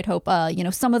absolutely right, Hope.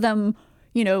 Some of them,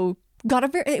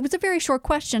 it was a very short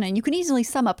question, and you can easily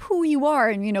sum up who you are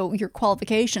and, your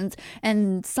qualifications.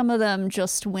 And some of them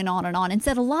just went on and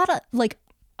said a lot of, like,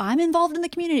 I'm involved in the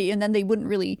community. And then they wouldn't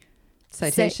really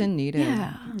Citation needed.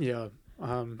 Yeah. Yeah.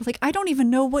 Like, I don't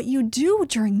even know what you do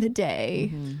during the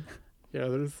day. Mm-hmm. Yeah,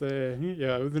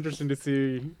 it was interesting to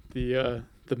see the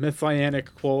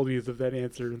messianic qualities of that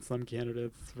answer in some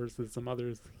candidates versus some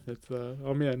others. It's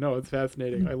it's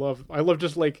fascinating. I love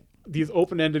just like these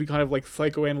open-ended kind of like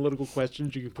psychoanalytical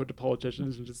questions you can put to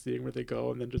politicians and just seeing where they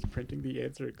go and then just printing the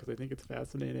answer, because I think it's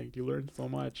fascinating. You learn so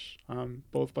much,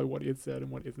 both by what is said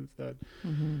and what isn't said.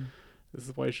 Mm-hmm. This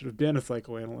is why I should have been a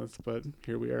psychoanalyst, but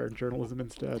here we are in journalism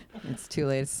instead. It's too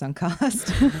late. It's sunk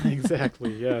cost.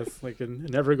 Exactly, yes. Like, and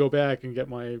never go back and get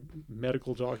my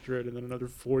medical doctorate and then another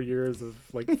 4 years of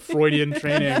like Freudian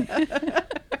training.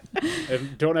 I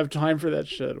don't have time for that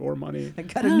shit or money. I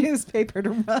got a newspaper to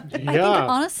run. I think,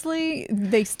 honestly,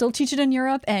 they still teach it in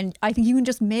Europe, and I think you can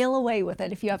just mail away with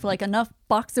it if you have like enough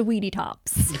box of Wheatie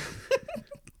Tops.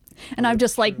 And I've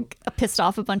just like pissed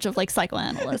off a bunch of like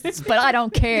psychoanalysts, but I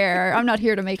don't care. I'm not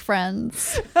here to make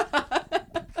friends.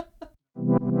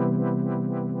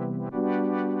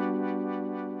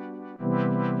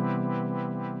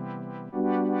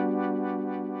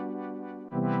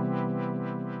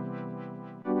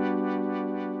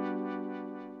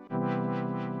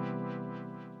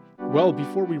 Well,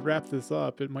 before we wrap this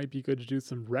up, it might be good to do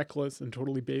some reckless and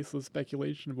totally baseless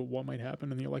speculation about what might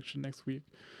happen in the election next week.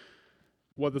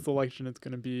 What this election is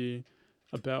going to be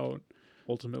about,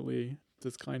 ultimately,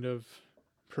 this kind of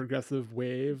progressive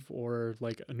wave, or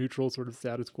like a neutral sort of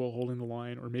status quo holding the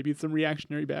line, or maybe some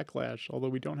reactionary backlash, although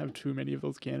we don't have too many of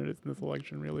those candidates in this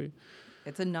election, really.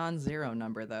 It's a non-zero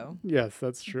number, though. Yes,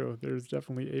 that's true. There's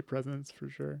definitely a presence for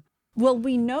sure. Well,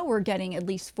 we know we're getting at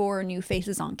least 4 new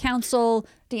faces on council.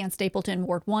 Dan Stapleton,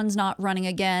 Ward 1's not running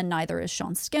again. Neither is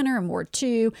Sean Skinner in Ward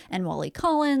 2. And Wally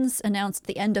Collins announced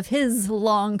the end of his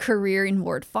long career in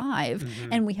Ward 5.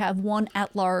 Mm-hmm. And we have 1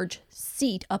 at-large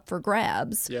seat up for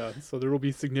grabs. Yeah, so there will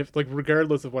be significant, like,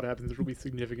 regardless of what happens, there will be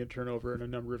significant turnover and a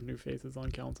number of new faces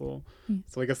on council. Mm.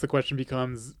 So I guess the question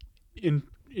becomes, in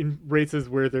races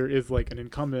where there is like an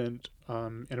incumbent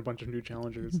and a bunch of new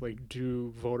challengers, like,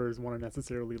 do voters want to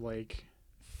necessarily like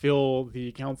fill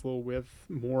the council with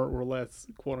more or less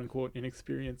quote unquote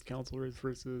inexperienced councilors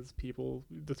versus people,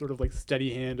 the sort of like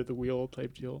steady hand at the wheel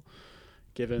type deal,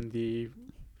 given the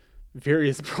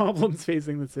various problems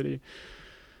facing the city?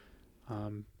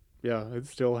 Yeah, it's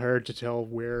still hard to tell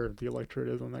where the electorate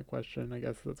is on that question. I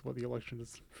guess that's what the election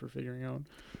is for figuring out.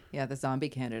 Yeah, the zombie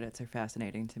candidates are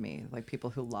fascinating to me. Like people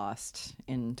who lost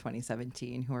in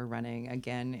 2017 who are running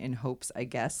again in hopes, I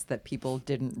guess, that people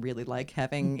didn't really like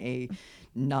having a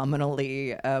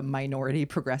nominally minority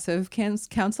progressive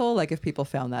council. Like if people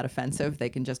found that offensive, they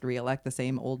can just reelect the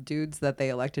same old dudes that they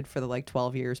elected for the like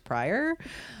 12 years prior.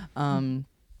 I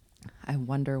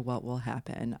wonder what will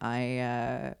happen.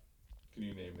 Can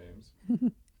you name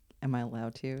names? Am I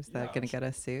allowed to? Is that going to get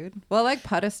us sued? Well, like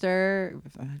Pudister,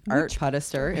 Art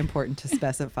Pudister, important to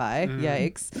specify.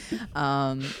 Yikes.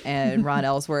 And Ron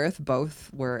Ellsworth,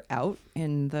 both were out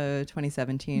in the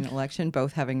 2017 election,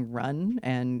 both having run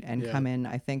and come in.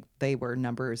 I think they were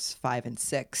numbers 5 and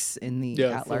 6 in the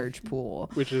at-large pool.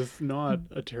 Which is not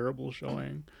a terrible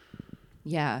showing.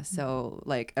 Yeah, so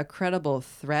like a credible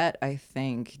threat, I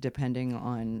think, depending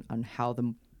on how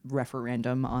the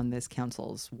referendum on this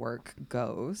council's work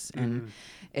goes. And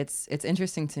it's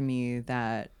interesting to me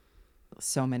that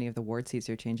so many of the ward seats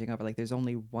are changing over. Like there's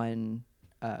only one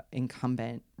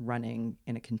incumbent running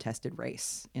in a contested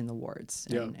race in the wards,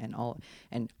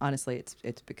 and honestly,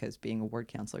 it's because being a ward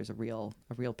counselor is a real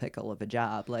pickle of a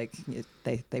job. Like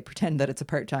they pretend that it's a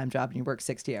part-time job and you work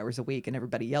 60 hours a week and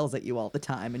everybody yells at you all the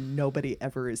time and nobody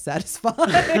ever is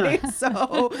satisfied.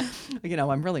 So,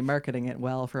 I'm really marketing it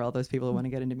well for all those people who want to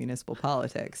get into municipal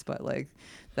politics, but like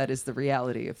that is the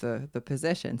reality of the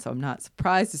position. So I'm not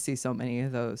surprised to see so many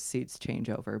of those seats change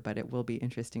over, but it will be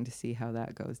interesting to see how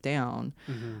that goes down.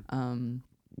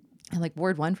 And like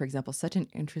Ward 1, for example, such an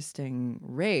interesting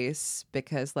race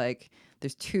because like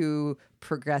there's two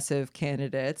progressive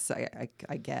candidates.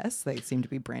 I guess they seem to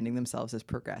be branding themselves as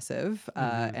progressive,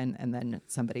 and then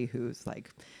somebody who's like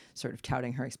sort of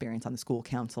touting her experience on the school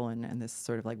council and this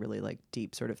sort of like really like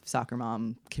deep sort of soccer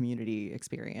mom community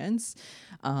experience.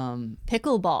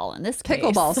 Pickleball in this case.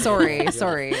 Pickleball.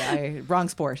 Sorry, wrong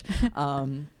sport.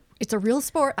 It's a real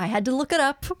sport. I had to look it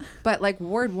up. But like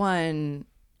Ward 1,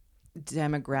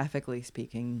 demographically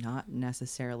speaking, not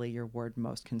necessarily your ward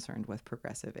most concerned with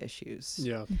progressive issues.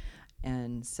 Yeah.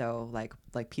 And so like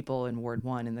people in Ward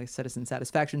 1 in the citizen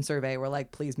satisfaction survey were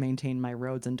like, please maintain my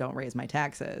roads and don't raise my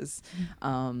taxes.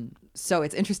 So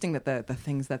it's interesting that the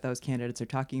things that those candidates are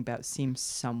talking about seem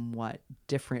somewhat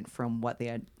different from what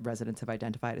the residents have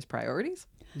identified as priorities.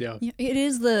 Yeah, it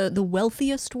is the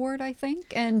wealthiest ward, I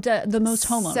think, and the most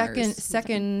homeowners.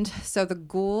 Second, so the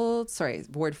Goulds,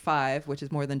 Ward 5, which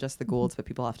is more than just the Goulds, but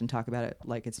people often talk about it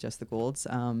like it's just the Goulds.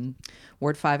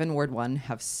 Ward 5 and Ward 1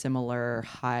 have similar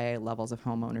high levels of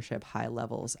home ownership, high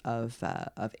levels of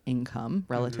income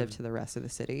relative to the rest of the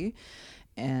city,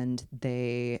 and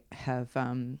they have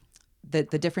the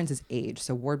difference is age.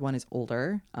 So Ward 1 is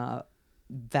older.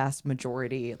 Vast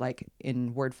majority, like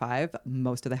in Ward 5,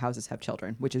 most of the houses have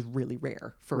children, which is really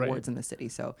rare for wards in the city.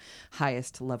 So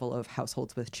highest level of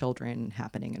households with children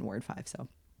happening in Ward 5. So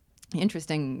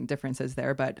interesting differences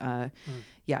there. But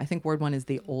yeah, I think Ward 1 is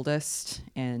the oldest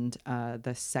and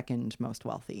the second most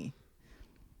wealthy.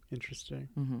 Interesting.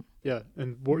 Yeah,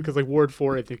 and because like Ward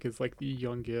 4, I think is like the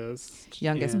youngest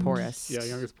poorest. Yeah,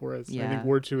 youngest poorest. Yeah. I think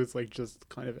Ward 2 is like just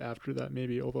kind of after that,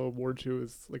 maybe. Although Ward 2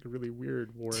 is like a really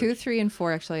weird ward. 2, 3, and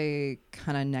 4 actually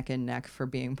kind of neck and neck for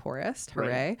being poorest.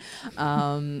 Hooray!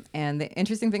 Right. And the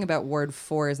interesting thing about Ward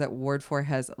 4 is that Ward 4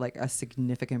 has like a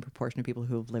significant proportion of people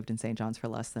who have lived in St. John's for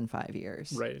less than 5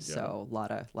 years. Right. Yeah. So a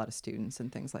lot of students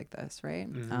and things like this, right?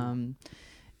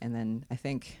 And then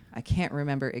I can't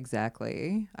remember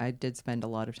exactly. I did spend a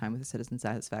lot of time with the Citizen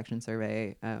Satisfaction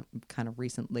Survey kind of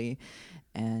recently.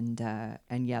 And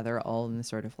yeah, they're all in the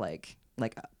sort of like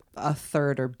a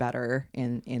third or better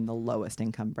in the lowest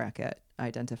income bracket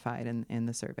identified in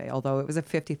the survey. Although it was a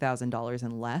 $50,000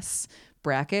 and less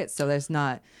bracket. So there's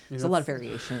a lot of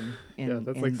variation in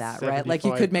like that, right? Like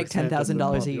you could make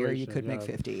 $10,000 a year, you could make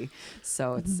 50.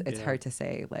 So it's hard to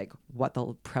say like what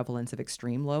the prevalence of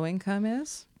extreme low income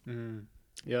is.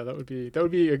 Yeah, that would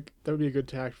be a good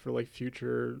tact for like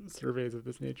future surveys of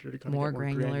this nature to kind of more get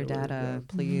more granular data,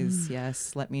 please.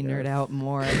 Yes, let me nerd out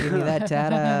more. Give me that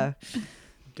data.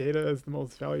 Data is the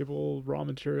most valuable raw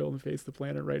material on the face of the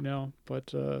planet right now,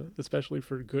 but especially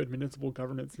for good municipal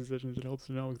governance decisions, it helps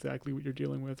to know exactly what you're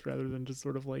dealing with rather than just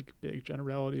sort of like big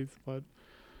generalities. But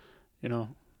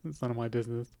it's none of my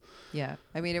business. Yeah,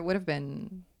 I mean, it would have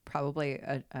been probably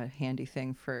a handy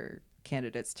thing for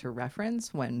candidates to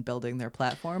reference when building their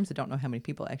platforms. I don't know how many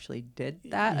people actually did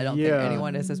that. I don't think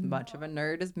anyone is as much of a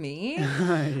nerd as me.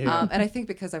 And I think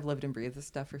because I've lived and breathed this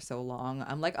stuff for so long,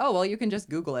 I'm like, oh, well, you can just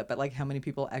Google it. But like how many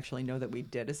people actually know that we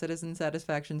did a citizen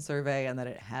satisfaction survey and that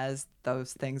it has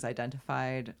those things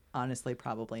identified? Honestly,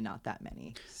 probably not that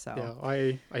many. So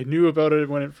yeah, I knew about it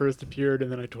when it first appeared,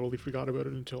 and then I totally forgot about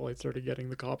it until I started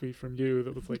getting the copy from you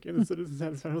that was like in the citizen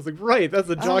satisfaction. I was like, right, that's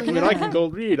a document I can go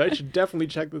read. I should definitely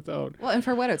check this out. Well, and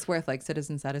for what it's worth, like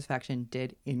citizen satisfaction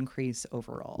did increase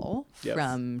overall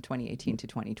from 2018 to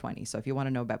 2020. So if you want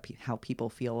to know about how people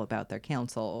feel about their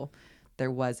council, there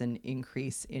was an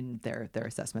increase in their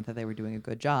assessment that they were doing a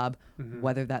good job.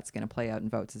 Whether that's going to play out in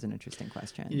votes is an interesting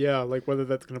question. Yeah, like whether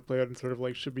that's going to play out in sort of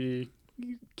like, should we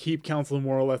keep council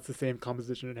more or less the same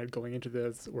composition it had going into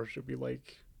this, or should we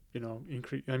like,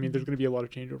 increase? I mean, there's going to be a lot of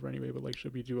changeover anyway, but like,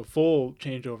 should we do a full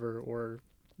changeover or,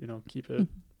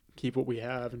 keep what we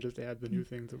have and just add the new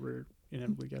things that we're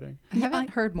inevitably getting? I haven't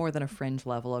heard more than a fringe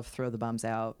level of throw the bums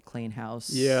out, clean house.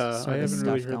 Yeah, I haven't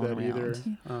really heard that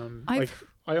either.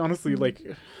 I honestly like,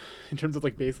 in terms of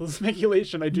like baseless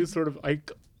speculation, I do sort of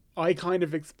I kind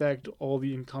of expect all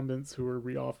the incumbents who are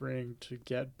reoffering to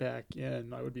get back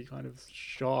in. I would be kind of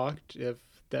shocked if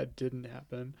that didn't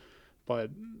happen, but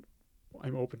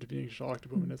I'm open to being shocked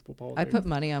about municipal politics. I put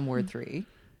money on Ward 3.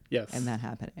 Yes. And that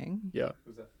happening. Yeah.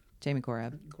 Jamie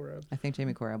Korab. I think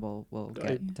Jamie Korab will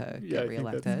get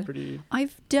reelected.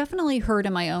 I've definitely heard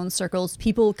in my own circles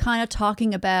people kind of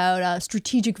talking about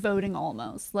strategic voting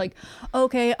almost. Like,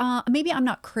 okay, maybe I'm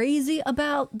not crazy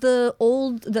about the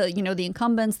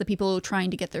incumbents, the people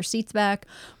trying to get their seats back,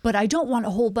 but I don't want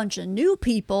a whole bunch of new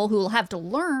people who will have to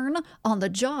learn on the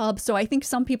job. So I think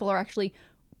some people are actually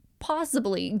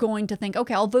possibly going to think,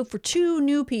 okay, I'll vote for 2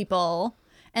 new people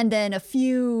and then a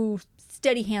few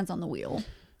steady hands on the wheel.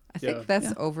 I think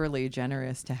that's overly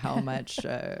generous to how much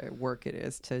work it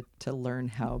is to learn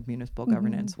how municipal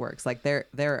governance works. Like there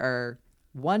are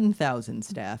 1,000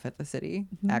 staff at the city,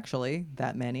 actually,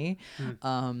 that many,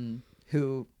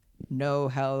 who know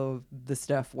how the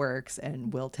stuff works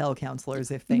and will tell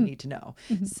counselors if they need to know.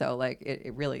 So like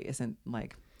it really isn't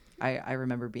like, I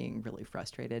remember being really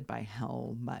frustrated by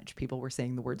how much people were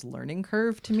saying the words learning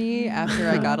curve to me after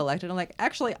I got elected. I'm like,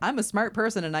 actually, I'm a smart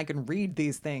person and I can read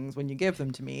these things when you give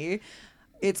them to me.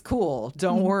 It's cool.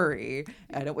 Don't worry.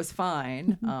 And it was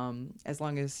fine. As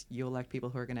long as you elect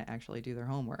people who are going to actually do their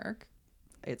homework.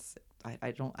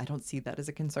 I don't see that as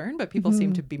a concern, but people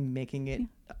seem to be making it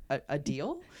a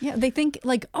deal. Yeah, they think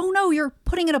like, oh no, you're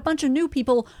putting in a bunch of new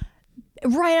people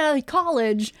right out of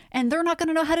college and they're not going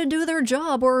to know how to do their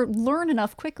job or learn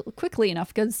enough quickly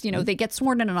enough because they get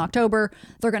sworn in October,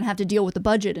 they're going to have to deal with the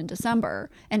budget in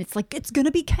December, and it's like it's going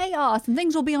to be chaos and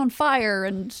things will be on fire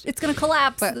and it's going to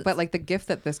collapse. But like the gift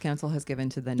that this council has given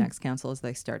to the next council is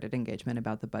they started engagement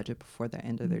about the budget before the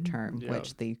end of their term,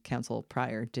 which the council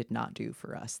prior did not do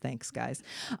for us. Thanks, guys.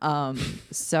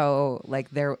 So like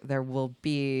there will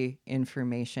be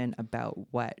information about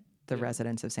what the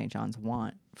residents of St. John's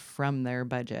want from their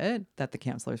budget that the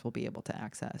councillors will be able to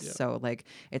access. Yeah. So like,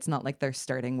 it's not like they're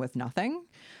starting with nothing.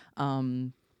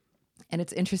 And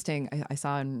it's interesting. I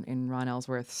saw in Ron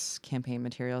Ellsworth's campaign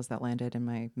materials that landed in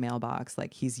my mailbox,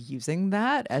 like he's using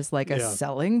that as like a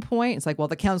selling point. It's like, well,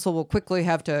 the council will quickly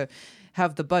have to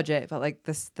have the budget, but like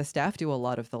the staff do a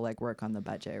lot of the legwork on the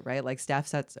budget, right? Like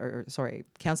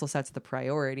council sets the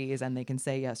priorities and they can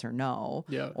say yes or no,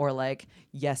 or like,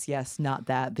 yes, not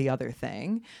that, the other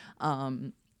thing.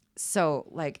 So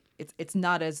like it's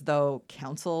not as though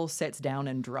council sits down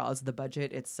and draws the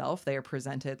budget itself. They are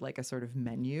presented like a sort of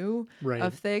menu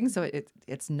of things. So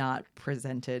it's not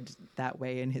presented that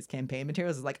way in his campaign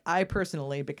materials. It's like, I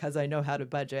personally, because I know how to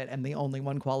budget, am the only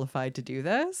one qualified to do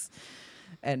this.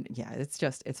 And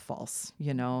it's false.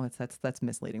 That's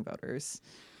misleading voters.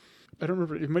 I don't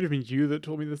remember. It might have been you that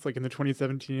told me this, like in the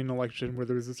 2017 election, where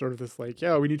there was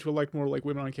we need to elect more like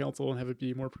women on council and have it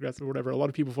be more progressive or whatever. A lot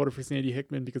of people voted for Sandy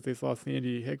Hickman because they saw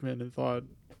Sandy Hickman and thought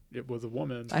it was a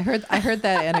woman. I heard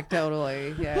that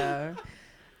anecdotally, yeah.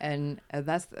 And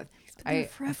I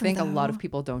think a lot of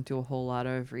people don't do a whole lot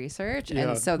of research.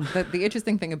 And so the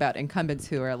interesting thing about incumbents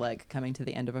who are like coming to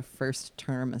the end of a first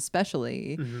term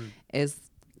especially is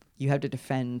you have to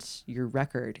defend your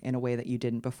record in a way that you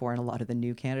didn't before. And a lot of the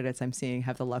new candidates I'm seeing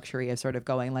have the luxury of sort of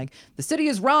going like, the city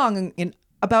is wrong in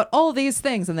about all these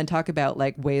things, and then talk about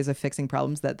like ways of fixing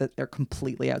problems that are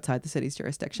completely outside the city's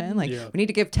jurisdiction. Like we need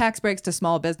to give tax breaks to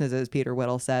small businesses, Peter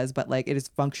Whittle says, but like it is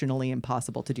functionally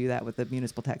impossible to do that with the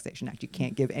Municipal Taxation Act. You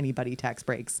can't give anybody tax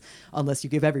breaks unless you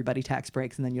give everybody tax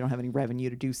breaks, and then you don't have any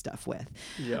revenue to do stuff with.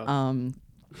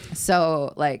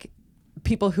 So like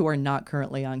people who are not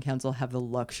currently on council have the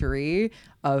luxury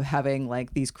of having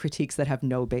like these critiques that have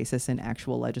no basis in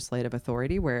actual legislative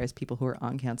authority, whereas people who are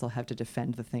on council have to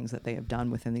defend the things that they have done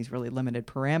within these really limited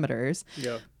parameters.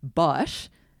 But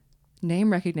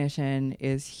name recognition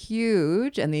is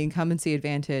huge, and the incumbency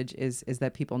advantage is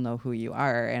that people know who you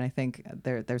are. And I think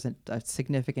there's a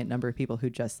significant number of people who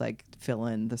just like fill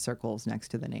in the circles next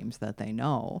to the names that they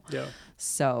know.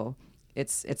 So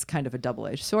it's kind of a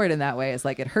double-edged sword in that way. It's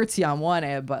like it hurts you on one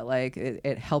end, but like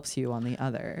it helps you on the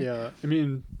other. I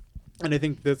mean, and I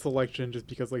think this election, just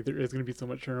because like there is going to be so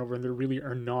much turnover and there really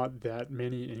are not that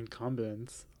many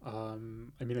incumbents, I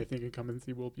mean, I think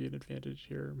incumbency will be an advantage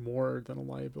here more than a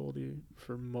liability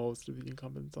for most of the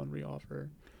incumbents on reoffer.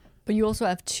 But you also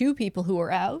have 2 people who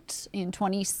were out in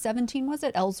 2017, was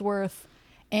it? Ellsworth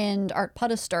and Art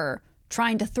Puddester,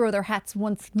 trying to throw their hats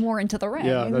once more into the ring.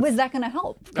 Was that going to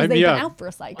help? Because they've been out for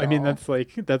a cycle. I mean, that's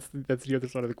the other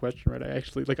side of the question, right?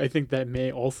 I think that may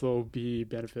also be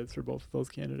benefits for both of those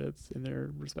candidates in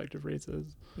their respective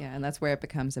races. Yeah, and that's where it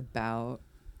becomes about,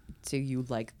 do you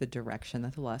like the direction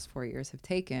that the last 4 years have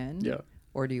taken?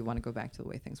 Or do you want to go back to the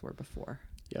way things were before?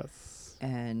 Yes.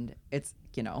 And it's,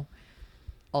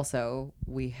 also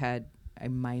we had a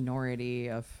minority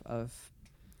of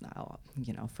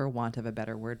for want of a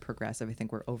better word, progressive. I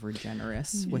think we're over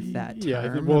generous with that term Yeah, I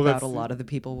think- well, about that's- a lot of the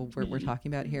people we're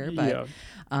talking about here. But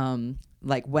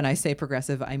like when I say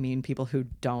progressive, I mean people who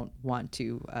don't want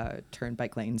to turn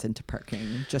bike lanes into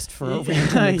parking, just for a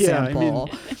random example.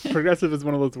 I mean, progressive is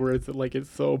one of those words that like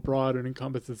it's so broad and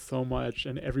encompasses so much,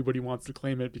 and everybody wants to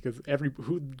claim it because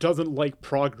who doesn't like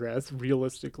progress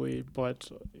realistically,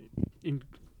 but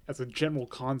as a general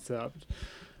concept.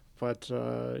 But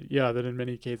that in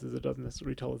many cases it doesn't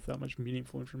necessarily tell us that much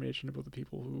meaningful information about the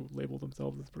people who label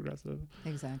themselves as progressive.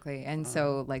 Exactly. And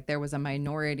so like there was a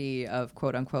minority of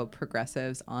quote unquote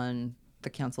progressives on the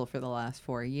council for the last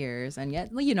 4 years, and yet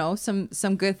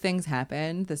some good things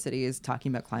happened. The city is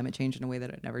talking about climate change in a way that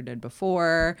it never did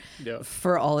before. Yeah.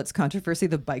 For all its controversy,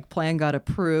 the bike plan got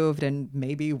approved and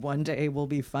maybe one day will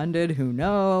be funded, who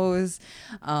knows.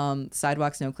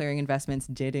 Sidewalk snow clearing investments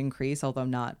did increase, although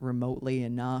not remotely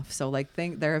enough. So like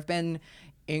there have been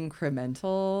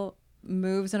incremental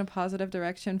moves in a positive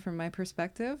direction from my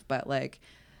perspective, but like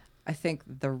I think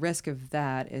the risk of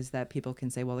that is that people can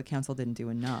say, well, the council didn't do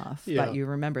enough. Yeah. But you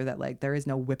remember that like there is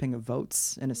no whipping of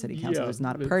votes in a city council. Yeah, There's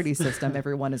not a party system.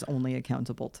 Everyone is only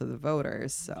accountable to the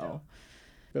voters. So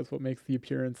that's what makes the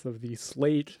appearance of the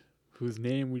slate, whose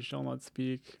name we shall not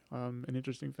speak, an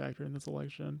interesting factor in this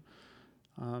election.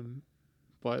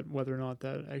 But whether or not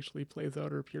that actually plays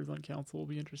out or appears on council will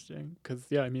be interesting. Because,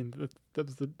 that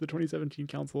was the 2017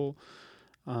 council.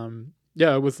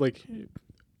 It was like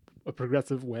a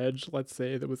progressive wedge, let's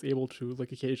say, that was able to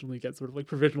like occasionally get sort of like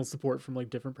provisional support from like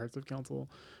different parts of council,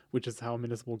 which is how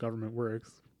municipal government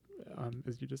works,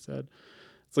 as you just said.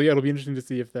 So it'll be interesting to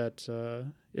see if there's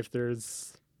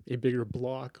a bigger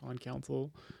block on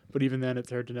council. But even then,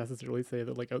 it's hard to necessarily say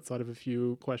that like outside of a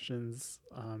few questions,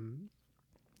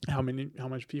 how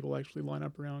much people actually line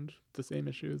up around the same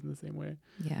issues in the same way.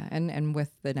 yeah, and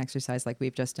with an exercise like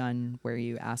we've just done where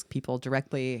you ask people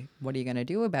directly, what are you going to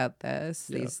do about this?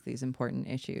 Yeah. These important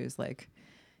issues, like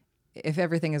if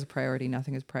everything is a priority,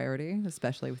 nothing is priority,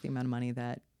 especially with the amount of money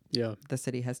that the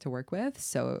city has to work with.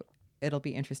 So it'll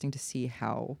be interesting to see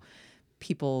how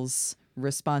people's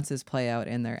responses play out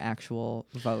in their actual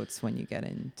votes when you get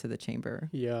into the chamber.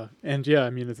 Yeah. And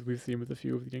as we've seen with a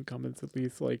few of the incumbents, at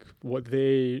least, like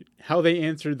how they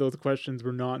answered those questions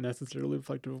were not necessarily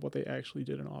reflective of what they actually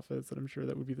did in office. And I'm sure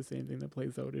that would be the same thing that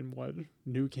plays out in what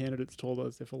new candidates told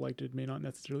us, if elected, may not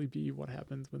necessarily be what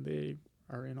happens when they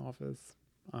are in office.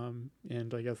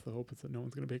 And I guess the hope is that no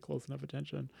one's going to pay close enough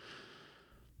attention,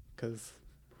 because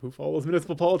who follows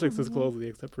municipal politics as closely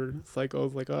except for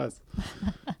psychos like us?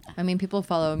 I mean, people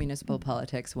follow municipal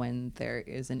politics when there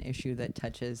is an issue that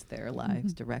touches their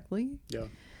lives directly. Yeah.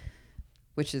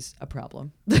 Which is a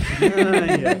problem.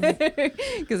 Yes.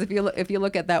 Because if you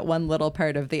look at that one little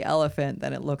part of the elephant,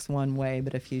 then it looks one way.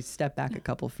 But if you step back a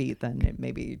couple feet, then it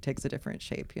maybe takes a different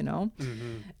shape,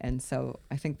 Mm-hmm. And so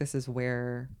I think this is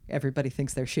where everybody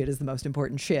thinks their shit is the most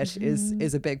important shit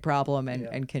is a big problem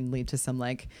and can lead to some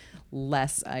like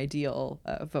less ideal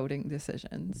voting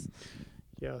decisions.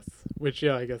 Yes. Which,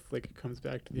 I guess like it comes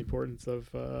back to the importance of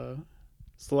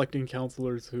selecting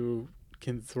councillors who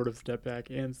can sort of step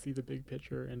back and see the big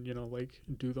picture and, like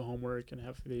do the homework and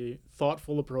have the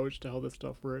thoughtful approach to how this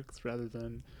stuff works, rather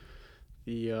than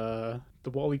the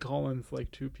Wally Collins like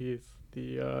two-piece.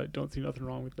 The don't see nothing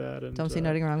wrong with that. And don't see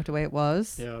nothing wrong with the way it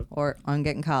was. Yeah. Or on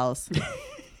getting calls.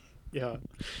 Yeah.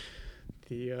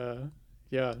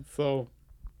 So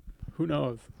who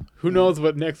knows? Who knows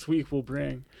what next week will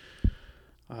bring?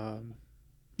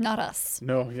 Not us.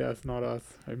 No, it's not us.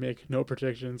 I make no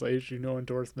predictions. I issue no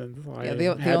endorsements.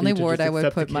 The only ward I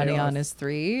would put money on is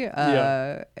 3,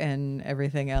 Yeah. and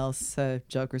everything else,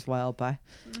 Joker's wild by.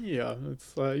 Yeah,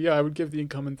 it's I would give the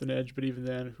incumbents an edge, but even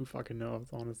then, who fucking knows,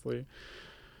 honestly.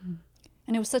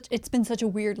 And it's been such a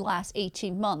weird last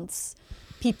 18 months.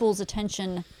 People's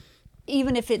attention,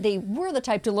 even if they were the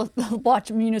type to watch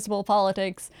municipal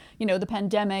politics, the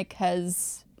pandemic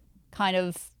has kind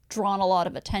of drawn a lot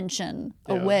of attention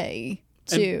away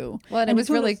too. Well, and it was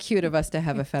really cute of us to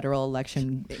have a federal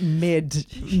election mid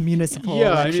municipal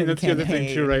election that's campaign. the other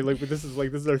thing too, right? Like, this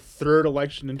is our third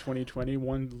election in 2020.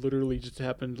 One literally just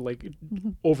happened like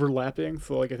overlapping.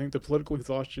 So like I think the political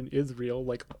exhaustion is real.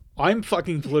 Like I'm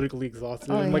fucking politically exhausted.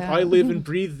 And like I live and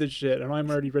breathe this shit, and I'm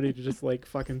already ready to just like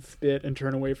fucking spit and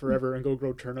turn away forever and go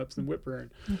grow turnips and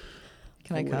Whitburn.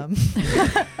 Can I come?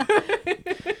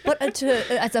 But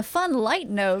as a fun light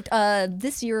note,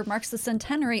 this year marks the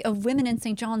centenary of women in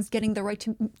St. John's getting the right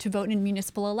to vote in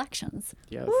municipal elections.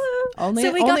 Yes. Only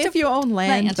if you own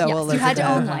land, though, yes, Elizabeth. you had to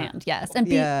own land, yes.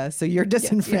 And so you're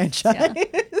disenfranchised.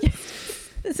 Yes.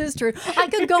 This is true. I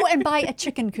could go and buy a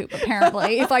chicken coop,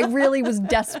 apparently, if I really was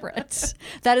desperate.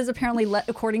 That is apparently,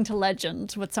 according to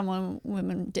legend, what some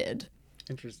women did.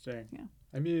 Interesting. Yeah.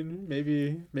 I mean,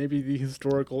 maybe the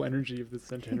historical energy of the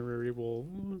centenary will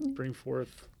bring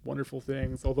forth wonderful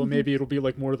things. Although maybe it'll be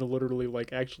like more than literally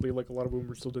like actually like a lot of women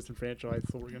were still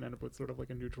disenfranchised, so we're gonna end up with sort of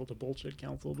like a neutral to bullshit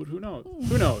council. But who knows?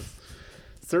 Who knows?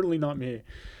 Certainly not me.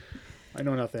 I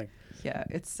know nothing. Yeah,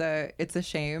 it's a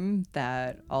shame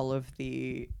that all of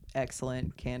the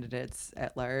excellent candidates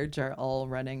at large are all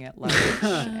running at large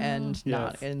and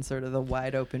not in sort of the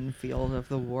wide open field of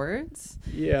the wards.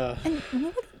 Yeah.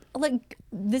 And like,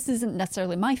 this isn't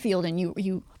necessarily my field, and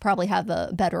you probably have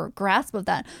a better grasp of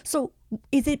that. So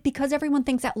is it because everyone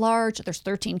thinks at large there's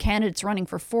 13 candidates running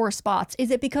for 4 spots?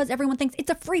 Is it because everyone thinks it's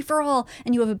a free-for-all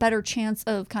and you have a better chance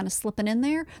of kind of slipping in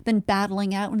there than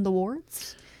battling out in the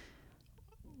wards?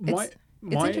 It's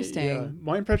interesting. Yeah,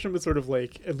 my impression was sort of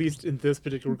like, at least in this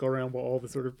particular go around, while all the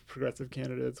sort of progressive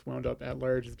candidates wound up at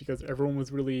large, is because everyone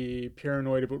was really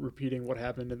paranoid about repeating what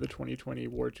happened in the 2020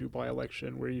 Ward 2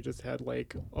 by-election, where you just had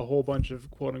like a whole bunch of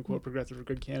quote-unquote progressive or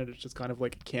good candidates just kind of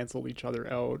like cancel each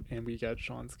other out, and we got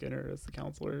Sean Skinner as the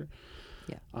counselor.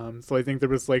 Yeah. So I think there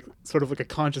was like sort of like a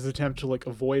conscious attempt to like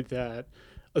avoid that,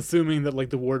 assuming that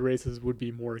like the ward races would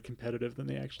be more competitive than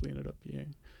they actually ended up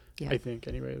being. Yeah. I think,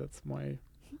 anyway, that's my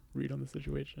read on the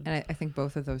situation. And I think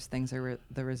both of those things are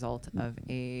the result of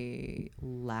a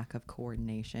lack of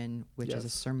coordination, which is a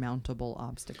surmountable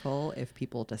obstacle if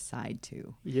people decide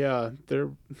to. Yeah, there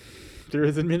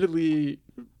is admittedly,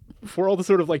 for all the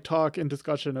sort of like talk and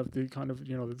discussion of the kind of,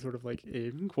 you know, the sort of like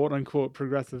a quote unquote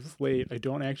progressive slate, I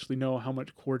don't actually know how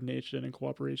much coordination and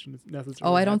cooperation is necessary.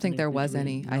 Oh, I don't think there was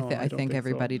any. No, I don't think so.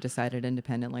 everybody decided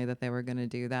independently that they were going to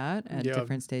do that at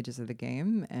different stages of the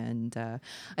game. And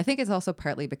I think it's also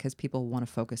partly because people want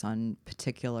to focus on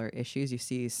particular issues. You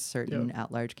see certain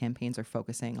at-large campaigns are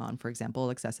focusing on, for example,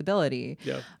 accessibility,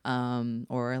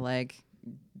 or like,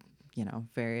 you know,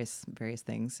 various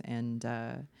things. And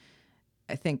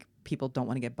I think people don't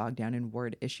want to get bogged down in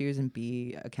ward issues and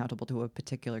be accountable to a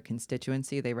particular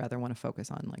constituency. They rather want to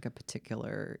focus on like a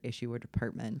particular issue or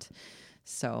department.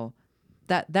 So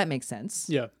that makes sense.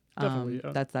 Yeah, definitely.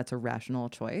 That's a rational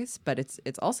choice, but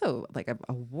it's also like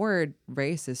a ward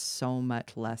race is so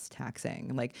much less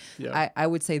taxing. Like I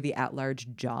would say the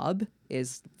at-large job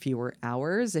is fewer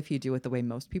hours if you do it the way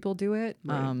most people do it.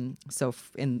 Right. So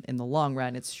in the long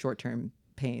run, it's short-term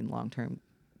pain, long-term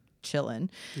chilling.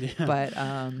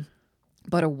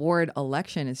 But a ward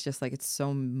election is just like, it's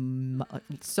so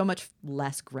much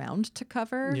less ground to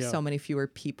cover, so many fewer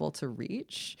people to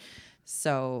reach.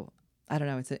 So I don't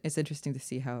know, it's interesting to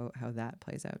see how that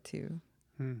plays out too.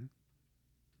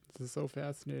 This is so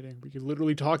fascinating. We could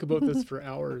literally talk about this for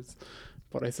hours,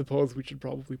 but I suppose we should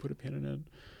probably put a pin in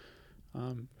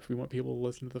it if we want people to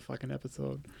listen to the fucking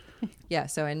episode. Yeah,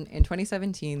 so in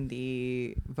 2017,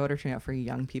 the voter turnout for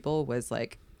young people was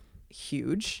like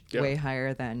huge, way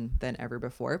higher than ever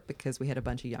before, because we had a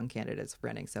bunch of young candidates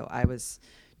running. So I was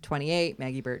 28,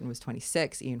 Maggie Burton was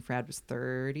 26, Ian Fradd was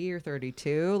 30 or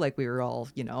 32. Like, we were all,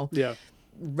 you know,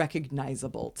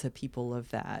 recognizable to people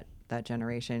of that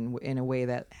generation in a way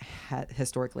that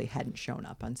historically hadn't shown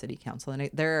up on city council. And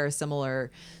there are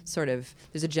similar there's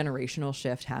a generational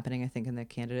shift happening, I think, in the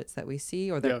candidates that we see,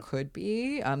 or there could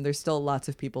be. There's still lots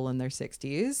of people in their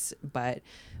 60s, but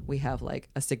we have like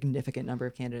a significant number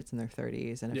of candidates in their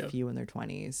 30s and a few in their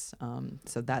 20s.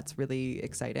 So that's really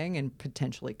exciting and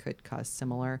potentially could cause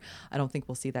similar. I don't think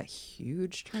we'll see that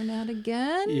huge turnout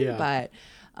again, but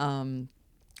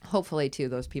hopefully too,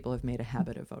 those people have made a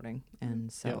habit of voting,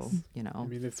 and so you know, I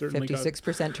mean,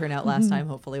 56% turnout last time.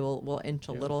 Hopefully, we'll inch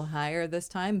a little higher this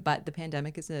time. But the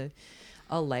pandemic is a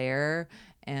layer,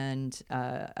 and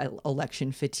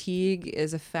election fatigue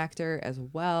is a factor as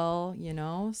well. You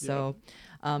know, so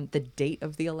the date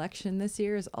of the election this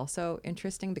year is also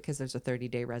interesting because there's a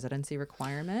 30-day residency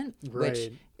requirement,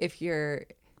 which if you're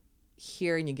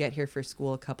here and you get here for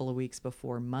school a couple of weeks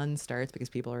before MUN starts, because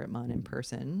people are at MUN in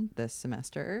person this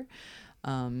semester,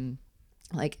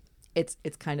 like it's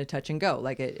kind of touch and go.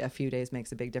 Like a few days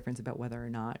makes a big difference about whether or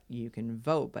not you can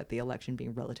vote, but the election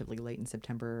being relatively late in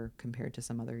September compared to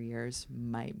some other years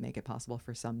might make it possible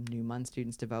for some new MUN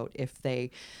students to vote if they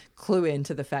clue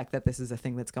into the fact that this is a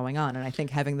thing that's going on. And I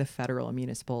think having the federal and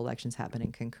municipal elections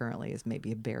happening concurrently is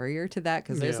maybe a barrier to that,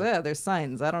 because there's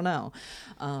signs. I don't know.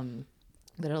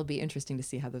 But it'll be interesting to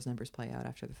see how those numbers play out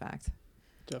after the fact.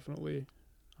 Definitely.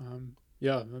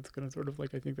 That's going to sort of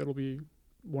like, I think that'll be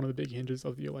one of the big hinges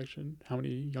of the election, how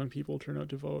many young people turn out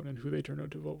to vote and who they turn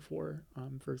out to vote for,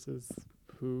 versus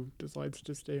who decides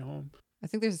to stay home. I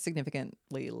think there's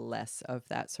significantly less of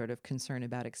that sort of concern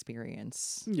about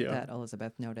experience Yeah. that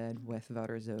Elizabeth noted with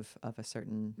voters of a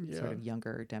certain sort of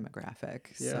younger demographic.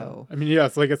 Yeah. So I mean, yeah,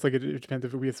 so I guess like it depends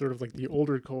if we have sort of like the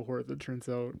older cohort that turns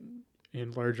out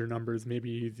in larger numbers,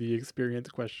 maybe the experience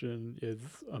question is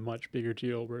a much bigger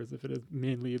deal. Whereas if it is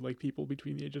mainly like people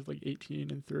between the ages of like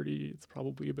 18 and 30, it's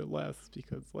probably a bit less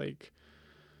because like,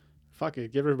 fuck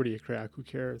it, give everybody a crack. Who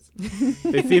cares?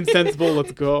 They seem sensible.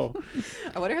 Let's go.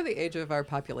 I wonder how the age of our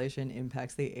population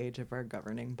impacts the age of our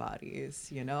governing bodies.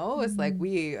 You know, it's like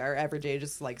our average age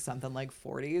is like something like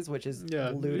 40s, which is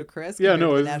ludicrous. Yeah, compared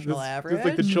no, to it's the national average. It's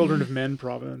like the Children of Men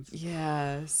province.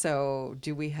 Yeah. So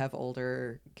do we have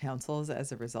older councils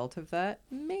as a result of that?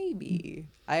 Maybe.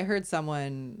 I heard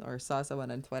someone or saw someone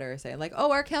on Twitter saying like,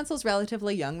 oh, our council's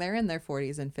relatively young. They're in their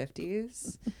 40s and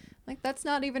 50s. Like, that's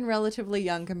not even relatively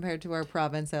young compared to our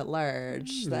province at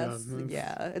large. That's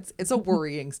it's a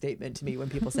worrying statement to me when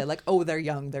people say like, oh, they're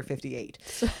young, they're 58.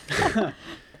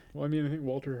 Well, I mean, I think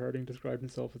Walter Harding described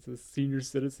himself as a senior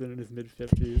citizen in his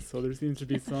mid-50s, so there seems to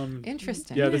be some...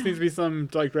 Interesting. Yeah, there seems to be some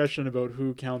digression about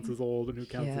who counts as old and who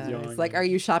counts as young. It's like, are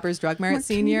you Shoppers Drug Mart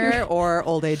senior or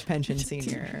Old Age Pension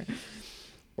senior?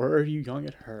 Or are you young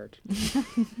at heart?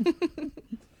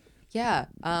 Yeah.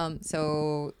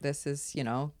 So this is,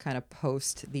 kind of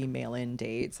post the mail-in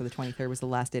date. So the 23rd was the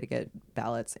last day to get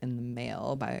ballots in the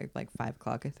mail by like 5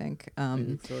 o'clock, I think.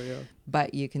 So, yeah.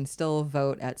 But you can still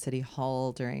vote at City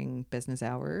Hall during business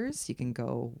hours. You can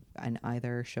go and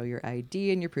either show your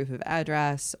ID and your proof of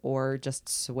address or just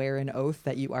swear an oath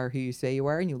that you are who you say you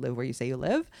are and you live where you say you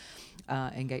live,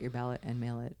 and get your ballot and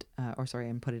mail it,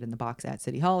 and put it in the box at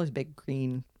City Hall. There's a big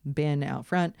green bin out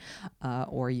front,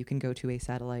 or you can go to a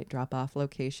satellite drop-off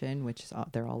location, which is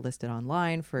they're all listed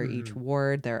online for each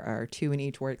ward. There are 2 in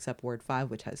each ward except Ward 5,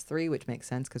 which has 3, which makes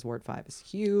sense because Ward 5 is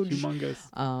huge.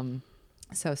 Humongous.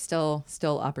 So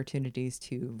still opportunities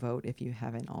to vote if you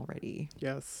haven't already.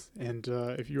 Yes, and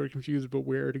if you are confused about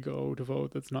where to go to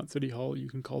vote, that's not City Hall. You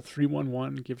can call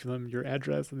 311, give them your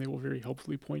address, and they will very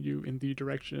helpfully point you in the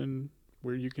direction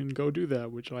where you can go do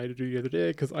that, which I had to do the other day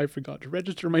because I forgot to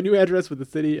register my new address with the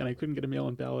city and I couldn't get a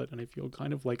mail-in ballot, and I feel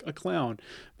kind of like a clown,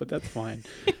 but that's fine.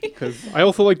 Because I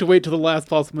also like to wait till the last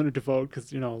possible minute to vote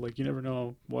because, you never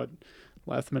know what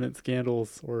last-minute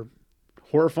scandals or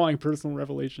horrifying personal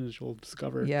revelations you'll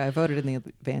discover. Yeah, I voted in the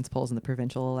advance polls in the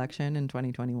provincial election in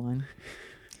 2021.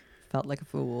 Felt like a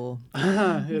fool.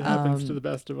 It happens to the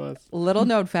best of us. Little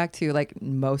known fact too, like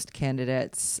most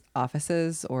candidates'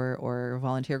 offices or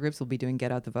volunteer groups will be doing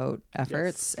get out the vote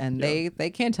efforts, and they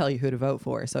can't tell you who to vote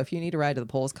for. So if you need a ride to the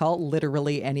polls, call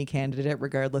literally any candidate,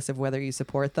 regardless of whether you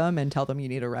support them, and tell them you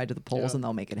need a ride to the polls, and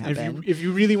they'll make it happen. If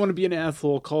you really want to be an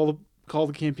asshole, call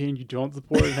the campaign you don't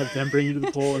support and have them bring you to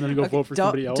the poll and then go vote for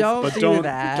somebody else. Don't do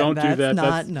that. Don't do that. That's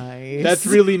not nice. That's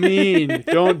really mean.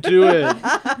 Don't do it.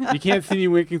 You can't see me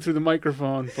winking through the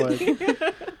microphone, but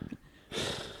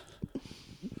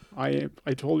I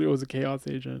told you I was a chaos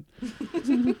agent.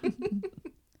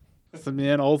 So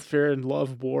man, all's fair in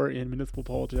love, war, and municipal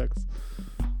politics.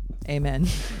 Amen.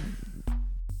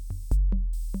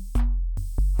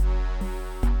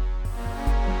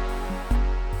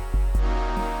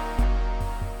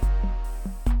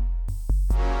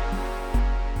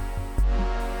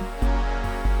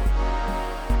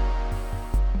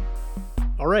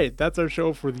 All right, that's our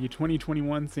show for the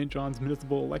 2021 St. John's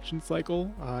municipal election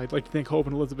cycle. I'd like to thank Hope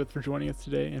and Elizabeth for joining us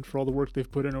today and for all the work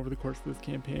they've put in over the course of this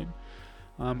campaign.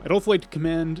 I'd also like to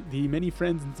commend the many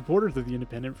friends and supporters of The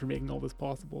Independent for making all this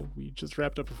possible. We just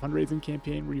wrapped up a fundraising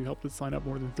campaign where you helped us sign up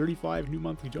more than 35 new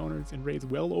monthly donors and raise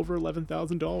well over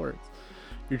 $11,000.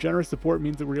 Your generous support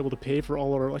means that we're able to pay for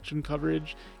all our election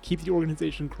coverage, keep the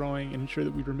organization growing, and ensure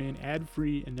that we remain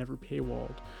ad-free and never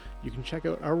paywalled. You can check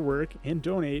out our work and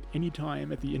donate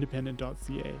anytime at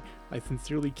theindependent.ca. I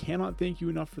sincerely cannot thank you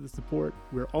enough for the support.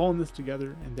 We're all in this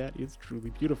together, and that is truly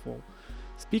beautiful.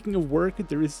 Speaking of work,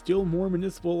 there is still more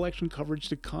municipal election coverage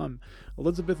to come.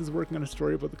 Elizabeth is working on a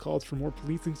story about the calls for more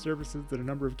policing services that a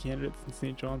number of candidates in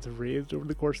St. John's have raised over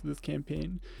the course of this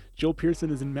campaign. Jill Pearson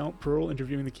is in Mount Pearl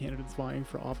interviewing the candidates vying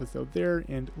for office out there,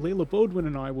 and Layla Bodwin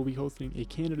and I will be hosting a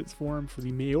candidates forum for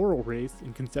the mayoral race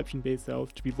in Conception Bay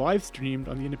South to be live streamed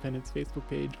on the Independent's Facebook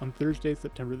page on Thursday,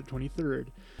 September the 23rd.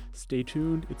 Stay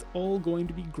tuned, it's all going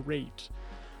to be great.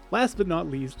 Last but not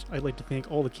least, I'd like to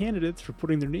thank all the candidates for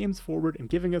putting their names forward and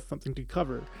giving us something to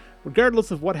cover.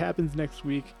 Regardless of what happens next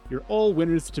week, you're all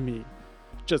winners to me.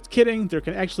 Just kidding, there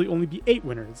can actually only be 8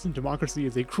 winners. Democracy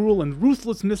is a cruel and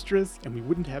ruthless mistress, and we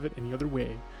wouldn't have it any other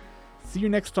way. See you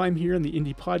next time here in the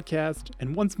Indie Podcast,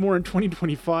 and once more in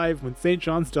 2025 when St.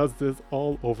 John's does this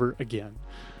all over again.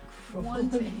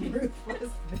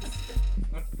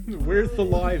 Where's the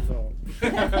lie, though?